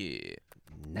 Yeah.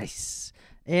 Nice.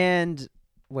 And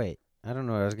wait, I don't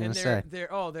know what I was gonna say.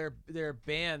 Their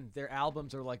band, their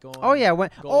albums are like going. Oh yeah,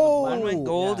 gold one went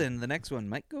gold, yeah. and the next one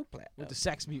might go platinum. With the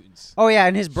Sex Mutants. Oh yeah,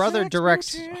 and his brother Sex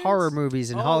directs Mutants. horror movies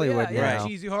in Hollywood yeah, now.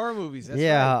 cheesy horror movies. That's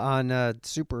yeah, right. on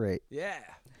Super 8. Yeah.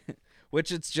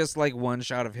 Which it's just like one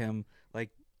shot of him like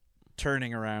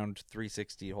turning around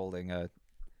 360 holding a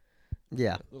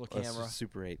little camera.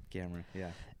 Super 8 camera.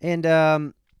 Yeah.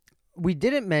 And we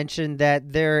didn't mention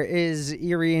that there is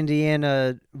Erie,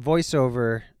 Indiana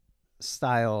voiceover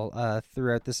style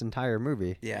throughout this entire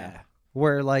movie. Yeah.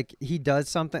 Where like he does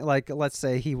something like, let's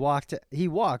say he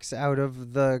walks out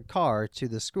of the car to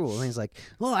the school and he's like,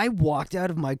 "Well, I walked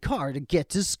out of my car to get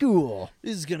to school.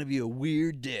 This is gonna be a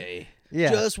weird day.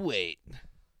 Yeah. Just wait."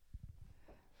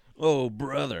 Oh,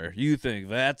 brother, you think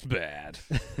that's bad?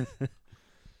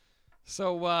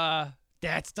 So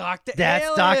that's Dr. That's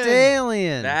Alien. Dr.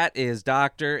 Alien. That is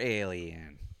Dr.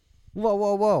 Alien.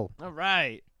 Whoa. All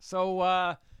right.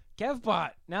 So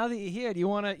KevBot, now that you're here, do you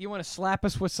wanna slap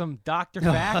us with some doctor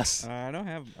facts? I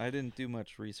didn't do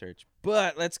much research,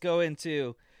 but let's go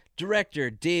into director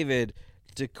David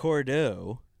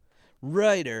DeCordo,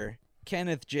 writer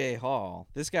Kenneth J. Hall.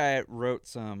 This guy wrote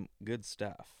some good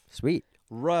stuff. Sweet.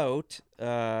 Wrote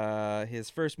his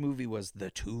first movie was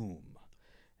The Tomb,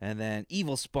 and then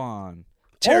Evil Spawn.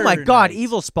 Oh my Terror God, Knight.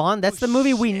 Evil Spawn! That's the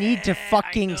movie we need to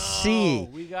fucking see.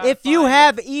 We gotta If you find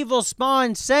have Evil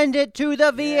Spawn, send it to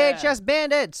the VHS Yeah.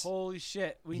 Bandits. Holy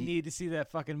shit, we need to see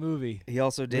that fucking movie. He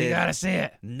also did We gotta see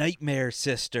it. Nightmare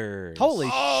Sisters.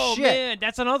 Holy Oh shit! man,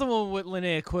 that's another one with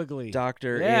Linnea Quigley.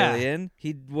 Dr. Yeah. Alien.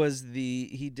 He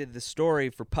did the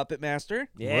story for Puppet Master.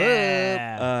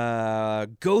 Yeah.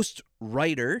 Ghost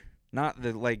Writer, not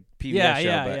the like PBS Yeah, show,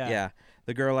 yeah, but yeah.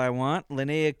 The Girl I Want.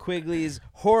 Linnea Quigley's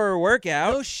Horror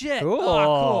Workout. Oh shit. Cool.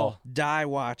 Oh, cool. Die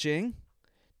Watching.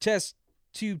 Test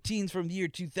Tube Teens from the year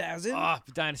 2000. Oh, I'm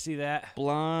dying to see that.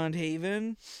 Blonde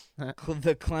Haven.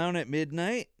 The Clown at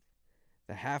Midnight.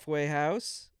 The Halfway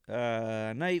House.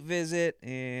 Night Visit.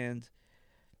 And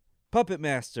Puppet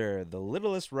Master, The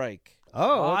Littlest Reich.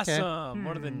 Oh, okay. Awesome.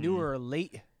 One of the newer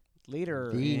later.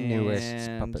 The newest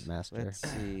And Puppet Master. Let's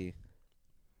see.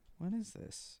 What is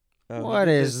this? What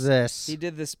is this? He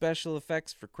did the special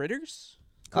effects for Critters.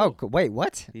 Oh, wait,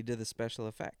 what? He did the special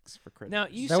effects for Critters. Now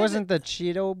you That said wasn't the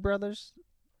Cheeto brothers?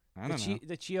 I don't know.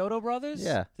 the Chiodo brothers.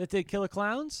 Yeah. That did Killer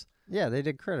Clowns. Yeah, they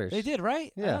did Critters. They did,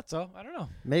 right? I Yeah. thought so. I don't know.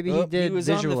 Maybe Oh, he did was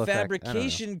visual on the effect. I don't know.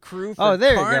 fabrication crew for Oh,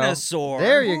 there you Carnosaur. go.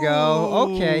 There you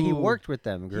go. Okay, he Ooh. worked with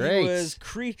them. Great. He was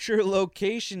creature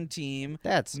location team.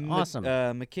 That's awesome.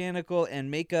 Mechanical and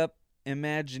makeup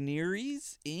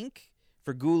Imagineers Inc.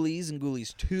 for Ghoulies and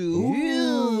Ghoulies 2.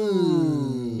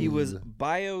 Ooh. He was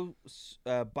bio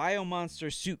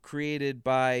monster suit created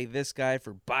by this guy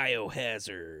for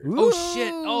Biohazard. Oh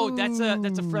shit! Oh,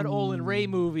 that's a Fred Olin Ray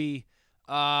movie.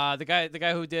 The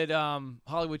guy who did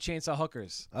Hollywood Chainsaw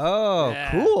Hookers. Oh,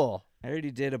 Yeah. cool. I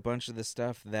already did a bunch of the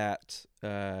stuff that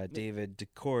David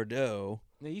DeCordo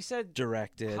Now you said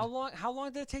directed. How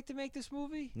long did it take to make this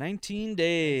movie? 19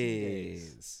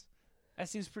 days. That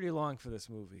seems pretty long for this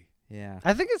movie. Yeah.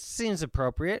 I think it seems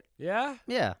appropriate. Yeah.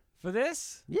 Yeah. For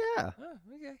this? Yeah. Oh,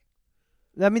 okay.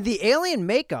 I mean, the alien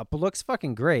makeup looks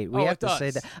fucking great. We Oh, have it to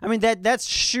say does. that. I mean, that's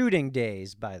shooting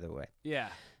days, by the way. Yeah.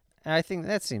 I think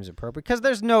that seems appropriate because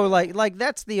there's no like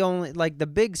that's the only like the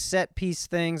big set piece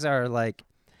things are like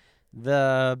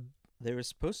They were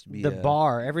supposed to be the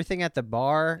bar, everything at the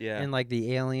bar, Yeah. and like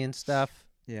the alien stuff.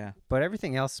 Yeah. But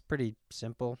everything else is pretty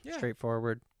simple,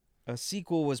 straightforward. A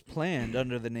sequel was planned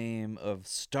under the name of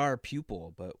Star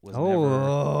Pupil, but was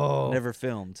never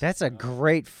filmed. That's a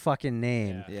great fucking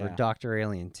name for Yeah. Dr.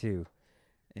 Alien 2.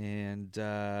 And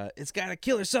it's got a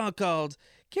killer song called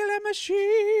Killer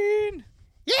Machine.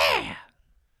 Yeah.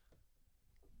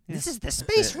 This is the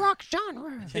space rock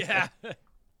genre. Yeah.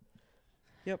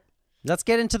 Yep. Let's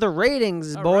get into the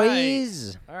ratings, All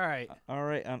boys. All right. All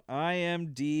right, on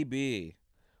IMDb.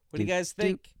 What do you guys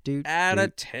think? Dude, Out dude.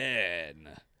 of 10.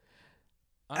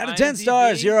 On Out of 10 IMDb,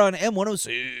 stars, you're on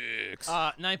M106.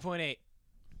 9.8.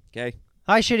 Okay.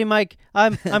 Hi, Shitty Mike.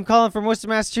 I'm calling from Worcester,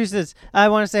 Massachusetts. I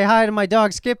want to say hi to my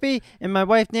dog Skippy and my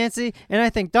wife Nancy, and I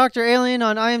think Dr. Alien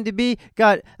on IMDb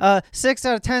got 6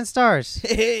 out of 10 stars.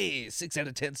 Hey, 6 out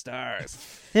of 10 stars.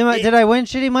 Did I win,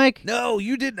 Shitty Mike? No,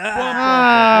 you did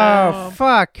not. Oh,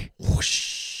 fuck.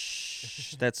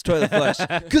 Whoosh. That's toilet flush.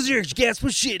 Because your guess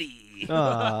was shitty.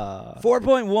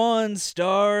 4.1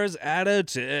 stars out of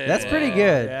 10. That's pretty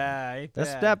good. Yeah, ain't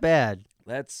That's bad. not bad.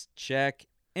 Let's check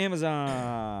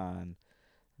Amazon.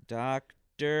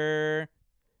 Dr.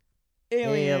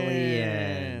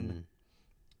 Alien.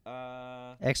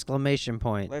 Exclamation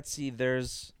point. Let's see.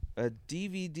 There's a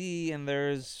DVD and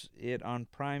there's it on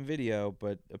Prime Video,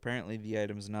 but apparently the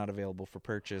item's not available for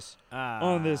purchase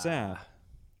on this app.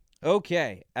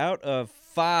 Okay, out of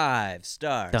 5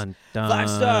 stars. Dun, dun. 5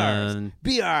 stars.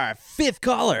 Be our 5th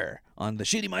caller on the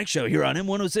Shitty Mike Show here on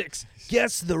M106.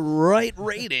 Guess the right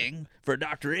rating for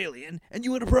Dr. Alien, and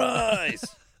you win a prize.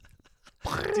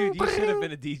 Dude, you should have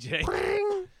been a DJ.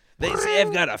 They say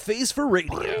I've got a face for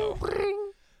radio.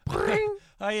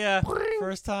 Hi,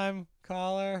 first time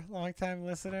caller, long time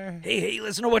listener. Hey,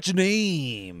 listener, what's your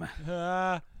name?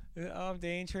 I'm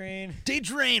Dane Train. Dane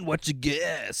Train, what's your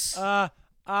guess?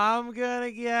 I'm gonna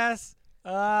guess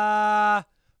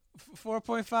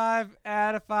 4.5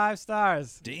 out of 5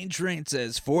 stars. Dane Train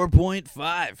says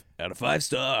 4.5 out of 5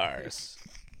 stars.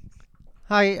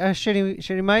 Hi,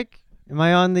 Shitty Mike. Am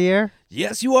I on the air?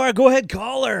 Yes, you are. Go ahead,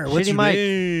 caller. What's Shitty your Mike.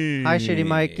 name? Hi, Shitty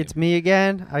Mike. It's me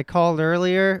again. I called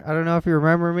earlier. I don't know if you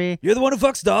remember me. You're the one who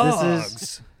fucks dogs. This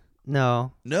is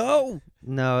no. No.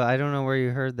 I don't know where you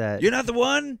heard that. You're not the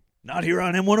one? Not here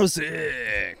on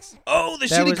M106. Oh, the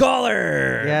That shitty was-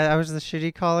 caller. Yeah, I was the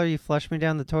shitty caller. You flushed me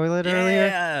down the toilet earlier.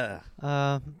 Yeah.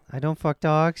 I don't fuck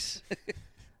dogs.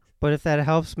 But if that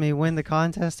helps me win the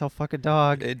contest, I'll fuck a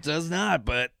dog. It does not,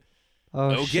 but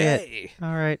Oh okay. shit!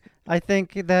 All right, I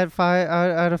think that 5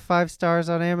 out of 5 stars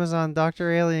on Amazon.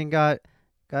 Dr. Alien got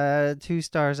 2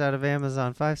 stars out of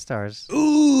Amazon. 5 stars.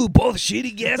 Ooh, both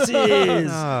shitty guesses.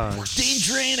 Oh, Dane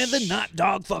Train and the not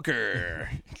dog fucker.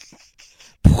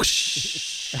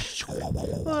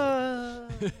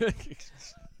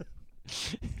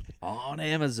 On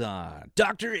Amazon,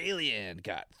 Dr. Alien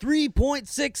got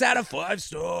 3.6 out of 5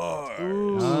 stars.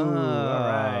 Ooh,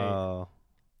 all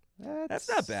right. That's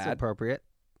not bad. Appropriate.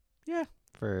 Yeah.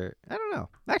 For I don't know.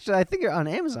 Actually, I think on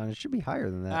Amazon it should be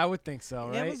higher than that. I would think so,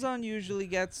 right? Amazon usually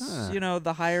gets, Huh.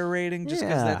 the higher rating just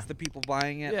because Yeah. that's the people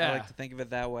buying it. I Yeah. like to think of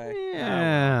it that way.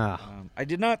 Yeah. I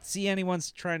did not see anyone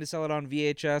trying to sell it on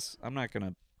VHS. I'm not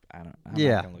gonna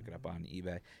Yeah. not gonna look it up on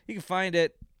eBay. You can find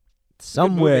it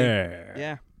Somewhere.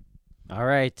 Yeah. All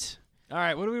right. All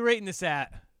right, what are we rating this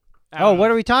at? Oh, what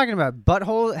are we talking about?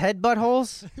 Butthole, head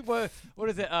buttholes? What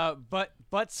is it?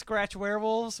 Butt scratch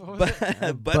werewolves? What was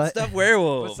it? Butt stuff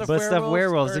werewolves. Butt stuff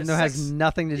werewolves, even though it has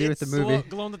nothing to do with the movie.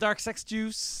 Glow in the dark sex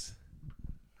juice.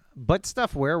 Butt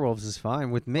stuff werewolves is fine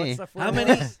with me. Butt stuff How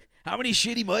werewolves. many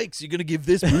shitty mics you gonna give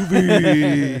this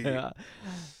movie?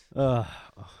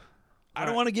 I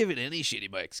don't want to give it any shitty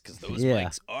mics because those Yeah.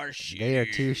 mics are shitty. They are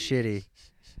too shitty.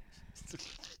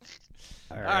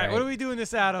 All right, what are we doing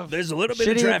this out of? There's a little bit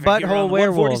of Shitty traffic here butthole on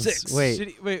werewolves.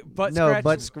 146. Wait, butt No, scratch.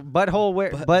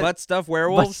 butthole Butt stuff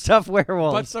werewolves. Butt stuff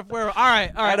werewolves. Butt stuff werewolves. All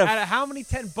right. Out of- Out of how many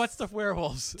 10 butt stuff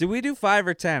werewolves? Did we do 5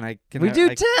 or 10? We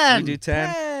do 10. We do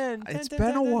 10. 10. It's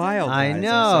been a while. I guys. I'm know.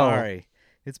 sorry.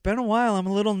 It's been a while. I'm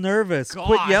a little nervous. Quit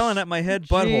Gosh. yelling at my head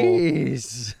butthole.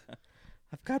 Jeez.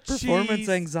 I've got performance Jeez.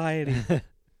 anxiety. All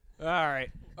right.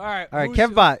 All right, who's-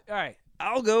 Kevbot. All right.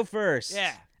 I'll go first.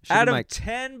 Yeah. Shoot Out him, of Mike.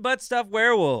 10 butt stuff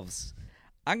werewolves,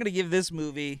 I'm gonna give this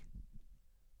movie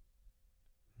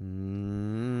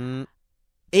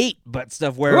 8 butt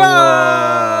stuff werewolves.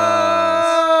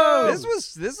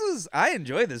 This was. I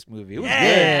enjoyed this movie. It was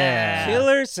Yeah. good.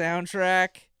 Killer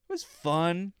soundtrack. It was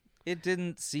fun. It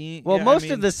didn't seem. Well, yeah, I most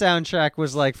mean, of the soundtrack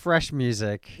was like fresh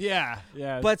music. Yeah.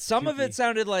 but some of kooky. it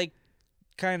sounded like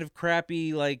kind of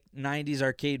crappy, like 90s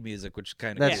arcade music, which is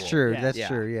kind of That's cool. true. Yeah. That's Yeah.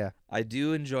 true. Yeah. I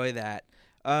do enjoy that.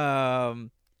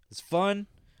 It's fun.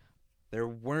 There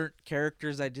weren't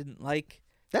characters I didn't like.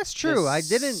 That's true. I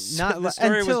didn't not The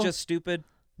story until was just stupid,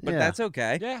 but Yeah. that's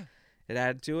okay. Yeah. It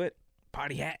added to it.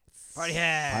 Party hats. Party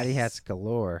hats. party hats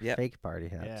galore. Yep. Fake party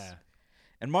hats. Yeah.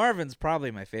 And Marvin's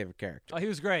probably my favorite character. Oh, he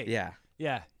was great. Yeah.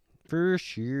 Yeah. For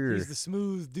sure. He's the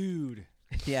smooth dude.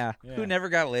 Yeah. Yeah. Who never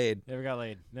got laid. Never got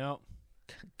laid. No.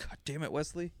 God damn it,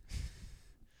 Wesley.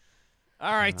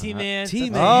 All right, T-Man.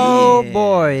 T-Man. Oh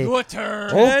boy. Your turn.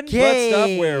 10 Okay. butt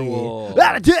stuff werewolves.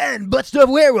 Out of 10 butt stuff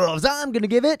werewolves, I'm gonna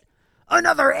give it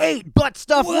another 8 butt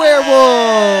stuff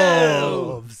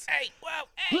werewolves. Hey, whoa,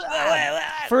 hey, whoa.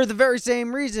 For the very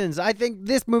same reasons. I think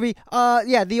this movie,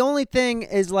 the only thing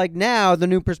is like now the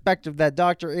new perspective that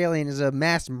Dr. Alien is a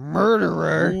mass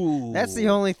murderer. Ooh. That's the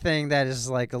only thing that is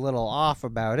like a little off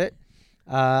about it.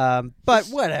 But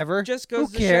whatever. Just goes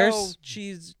Who to cares? show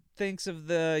she thinks of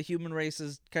the human race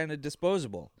as kind of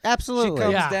disposable. Absolutely. She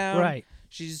comes Yeah, down. right.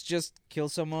 She's just kill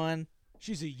someone.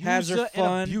 She's a has her user and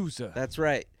fun. abuser. That's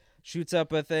right. Shoots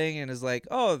up a thing and is like,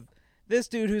 "Oh, this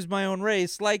dude who's my own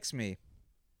race likes me.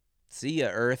 See ya,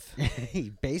 Earth."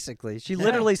 Basically, she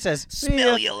literally says,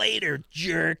 "Smell you later,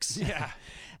 jerks." Yeah.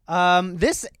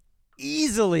 This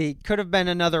easily could have been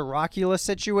another Rockula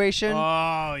situation.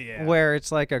 Oh yeah. Where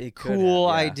it's like a It could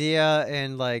cool have, yeah. idea,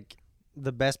 and like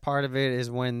the best part of it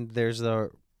is when there's the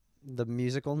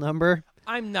musical number.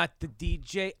 I'm not the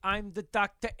DJ. I'm the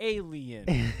Dr. Alien.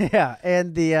 Yeah,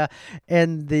 and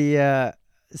the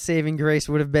saving grace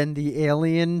would have been the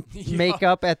alien Yeah.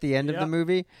 makeup at the end of Yep. the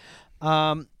movie.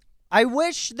 I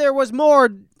wish there was more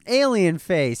alien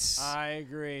face. I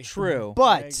agree. True.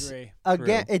 But I agree.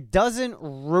 again, True. it doesn't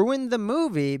ruin the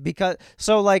movie because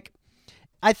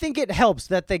I think it helps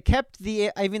that they kept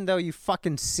even though you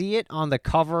fucking see it on the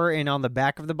cover and on the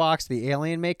back of the box, the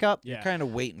alien makeup. Yeah. You're kind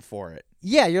of waiting for it.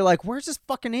 Yeah, you're like, where's this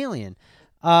fucking alien?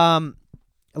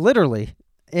 Literally.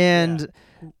 And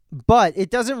but it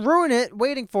doesn't ruin it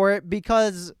waiting for it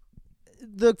because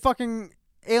the fucking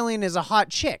alien is a hot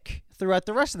chick throughout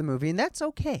the rest of the movie, and that's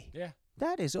okay. Yeah.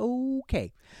 That is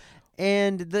okay.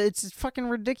 And it's fucking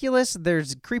ridiculous.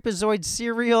 There's Creepazoid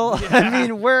cereal. Yeah. I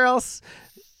mean, where else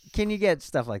can you get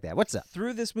stuff like that? What's up?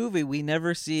 Through this movie, we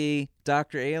never see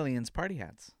Dr. Alien's party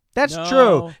hats. That's No.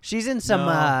 true. She's in some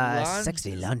No.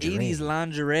 sexy lingerie. 80s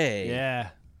lingerie. Yeah.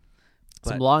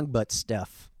 Some But- long butt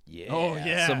stuff. Yeah. Oh,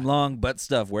 yeah. Some long butt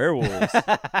stuff werewolves.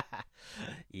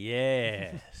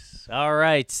 Yes. All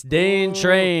right, Dane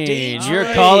Train, Dane your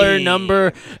Train. caller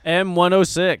number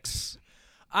M106.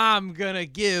 I'm gonna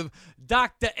give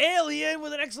Dr. Alien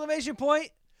with an exclamation point.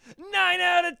 9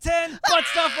 out of 10 butt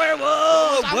stuff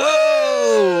werewolves.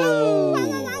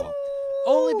 Whoa!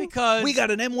 Only because We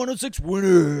got an M106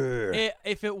 winner.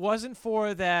 if it wasn't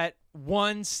for that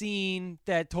one scene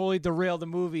that totally derailed the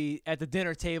movie at the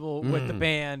dinner table with the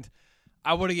band,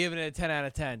 I would have given it a 10 out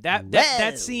of 10.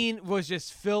 That scene was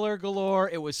just filler galore.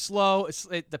 It was slow.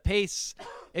 The pace,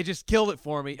 it just killed it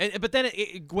for me. But then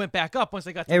it went back up once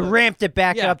they got to It the, ramped it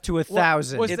back Yeah. up to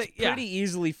 1,000. Was It's the- yeah. pretty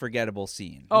easily forgettable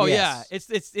scene. Oh Yes. yeah,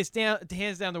 it's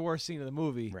hands down the worst scene of the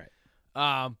movie. Right.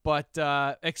 But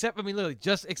literally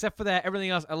just except for that, everything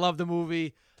else, I love the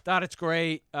movie. Thought it's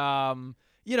great.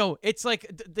 It's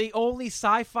like the only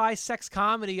sci-fi sex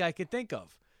comedy I could think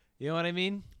of. You know what I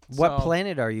mean? What So-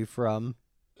 planet are you from?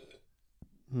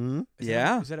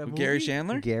 Yeah. is that a Gary movie?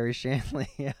 Chandler? Gary Shanley,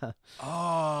 yeah.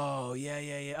 Oh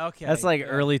yeah. Okay. That's like yeah.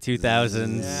 early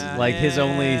 2000s, Yeah. like his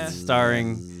only Yeah.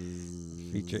 starring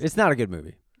feature. It's not a good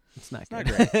movie. It's not not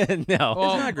good. No,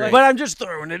 Well, It's not great. But I'm just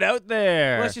throwing it out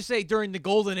there. Let's just say during the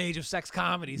golden age of sex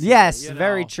comedies. Yes, you know?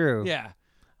 very true. Yeah.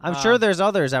 I'm sure there's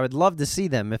others. I would love to see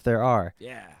them if there are.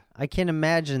 Yeah. I can't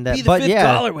imagine that. Be the but fifth yeah,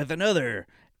 caller with another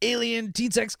alien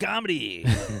teen sex comedy.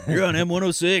 You're on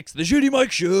M106, the Shitty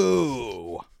Mike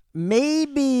Show.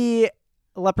 maybe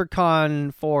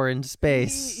Leprechaun 4 in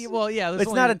space. Well, yeah.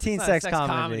 It's not a teen sex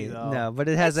comedy. though. No, but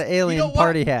it has an alien You know what?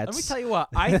 party hats. Let me tell you what.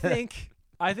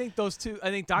 I think those two. I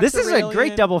think Dr. This is a great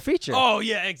Alien- double feature. Oh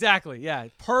yeah, exactly. Yeah,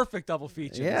 perfect double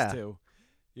feature. Yeah. These two.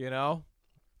 You know.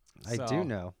 I So, do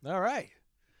know. All right.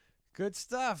 Good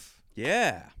stuff.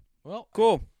 Yeah. Well,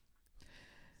 Cool.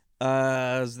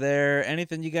 Is there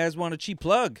anything you guys want to cheap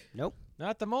plug? Nope.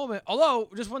 not at the moment. Although,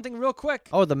 just one thing real quick.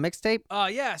 Oh, the mixtape?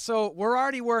 Yeah, so we're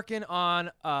already working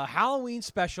on a Halloween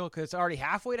special because it's already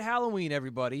halfway to Halloween,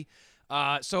 everybody.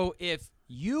 So if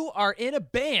you are in a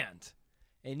band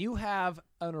and you have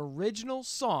an original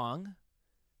song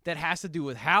that has to do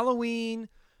with Halloween,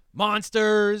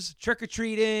 monsters,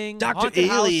 trick-or-treating, Dr. haunted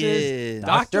houses, Aliens.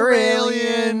 Dr.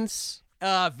 Aliens,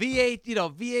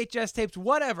 VHS tapes,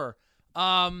 whatever.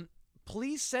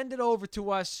 Please send it over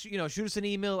to us. Shoot us an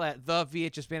email at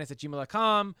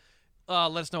thevhsbandits@gmail.com.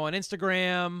 Let us know on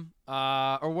Instagram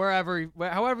or wherever,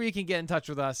 however you can get in touch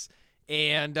with us.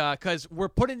 And because we're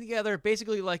putting together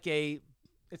basically like a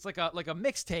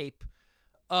mixtape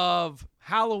of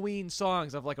Halloween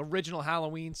songs, of like original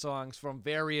Halloween songs from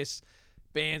various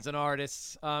bands and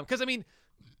artists. Because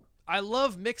I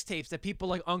love mixtapes that people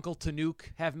like Uncle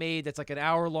Tanuke have made. That's like an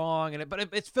hour long, but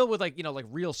it's filled with like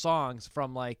real songs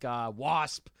from like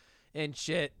Wasp and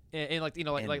shit, and like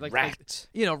like Rat.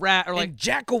 Rat or like And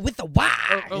Jackal with a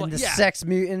Y. And the Sex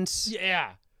Mutants.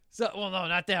 yeah. So no,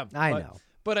 not them. I but, know.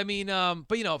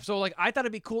 But so like I thought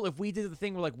it'd be cool if we did the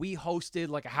thing where like we hosted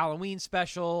like a Halloween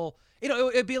special.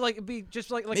 It'd be just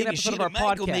like Maybe an episode of Shitty our Mike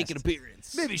podcast. will make an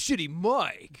appearance. Maybe Shitty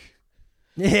Mike.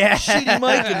 Yeah. Shitty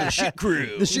Mike and the Shit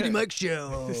Crew. The Shitty Mike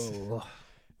Show.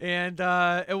 And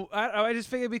I just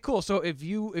figured it'd be cool. So if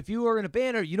you are in a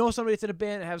band or you know somebody that's in a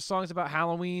band that has songs about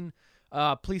Halloween,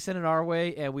 please send it our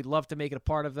way, and we'd love to make it a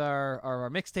part of our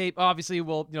mixtape. Obviously,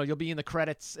 you'll be in the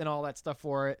credits and all that stuff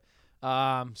for it.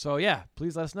 So yeah,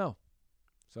 please let us know.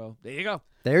 So there you go.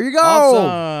 There you go.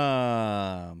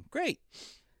 Awesome. Great.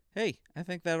 Hey, I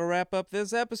think that'll wrap up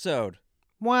this episode.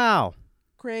 Wow.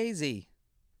 Crazy.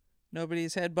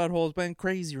 Nobody's head butthole's been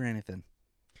crazy or anything.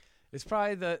 It's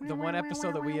probably the one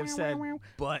episode that we have said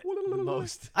but the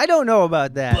most. I don't know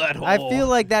about that. Butthole. I feel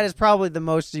like that is probably the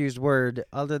most used word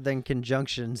other than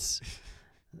conjunctions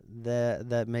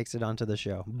that makes it onto the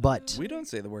show. But We don't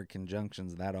say the word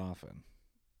conjunctions that often.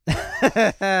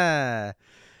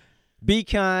 be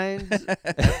kind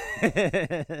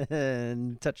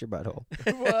and touch your butthole.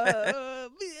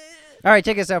 All right,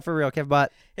 take us out for real, KevBot.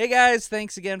 Hey guys,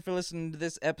 thanks again for listening to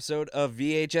this episode of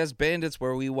VHS Bandits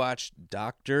where we watched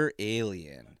Dr.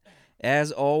 Alien.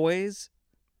 As always,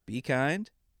 be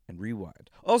kind and rewind.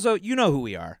 Also, you know who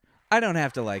we are. I don't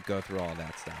have to go through all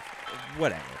that stuff.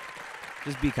 Whatever.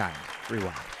 Just be kind.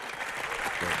 Rewind.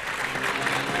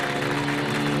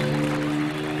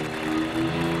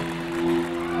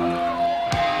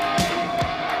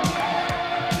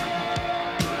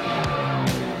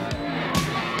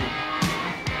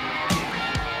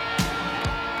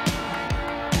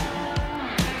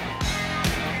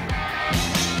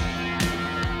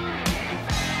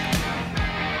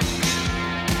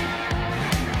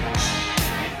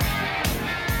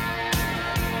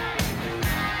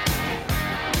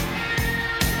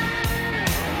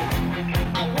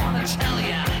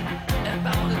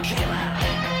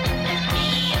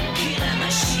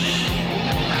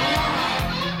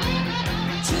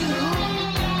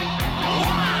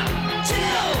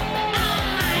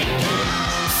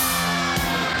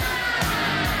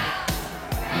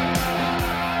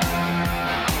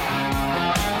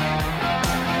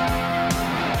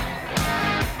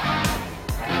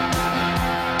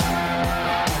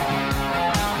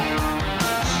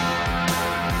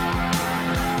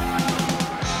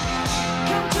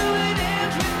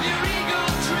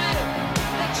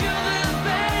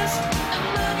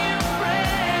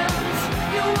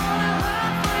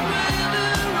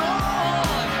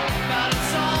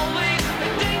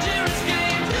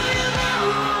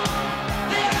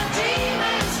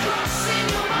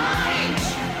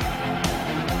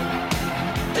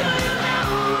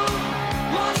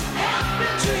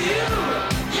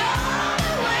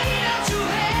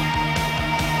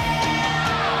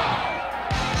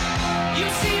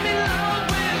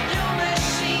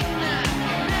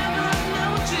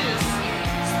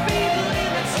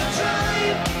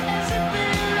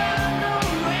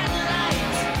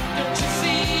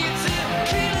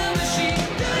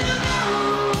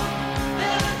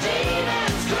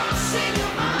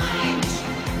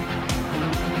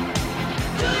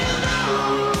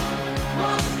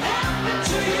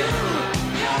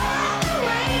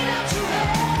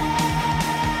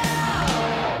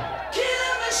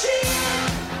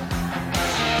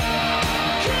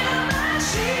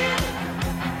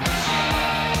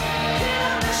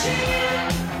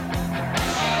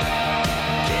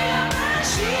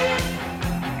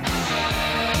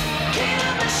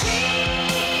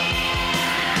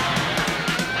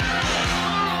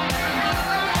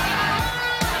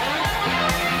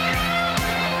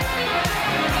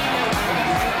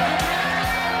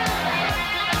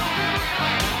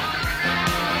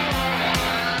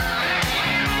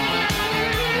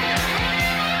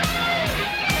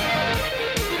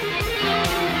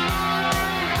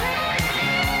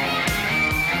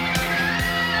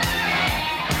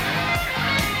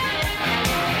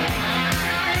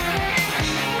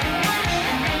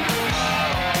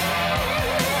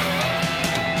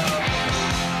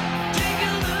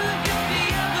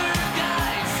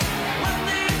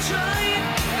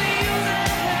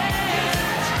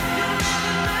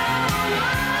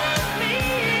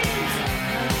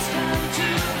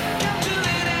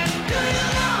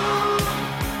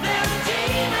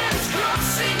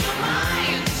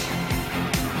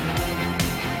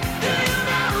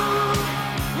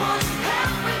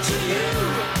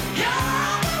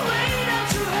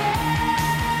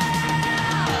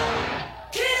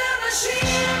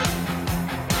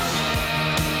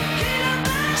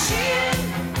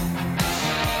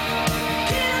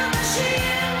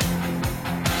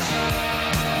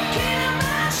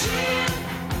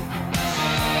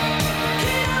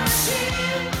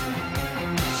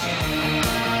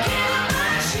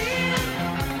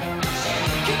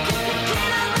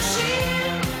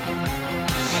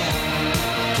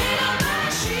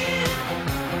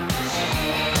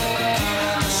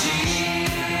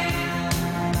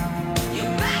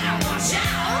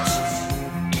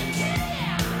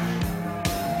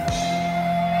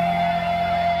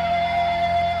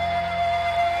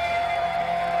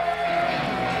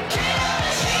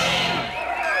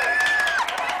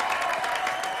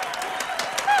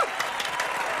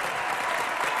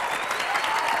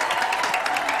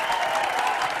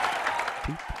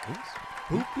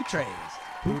 Poopy Trails.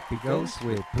 Poopy Ghost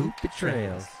with Poopy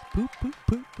Trails. Poop, poop,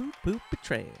 poop, poop, Poopy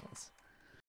Trails.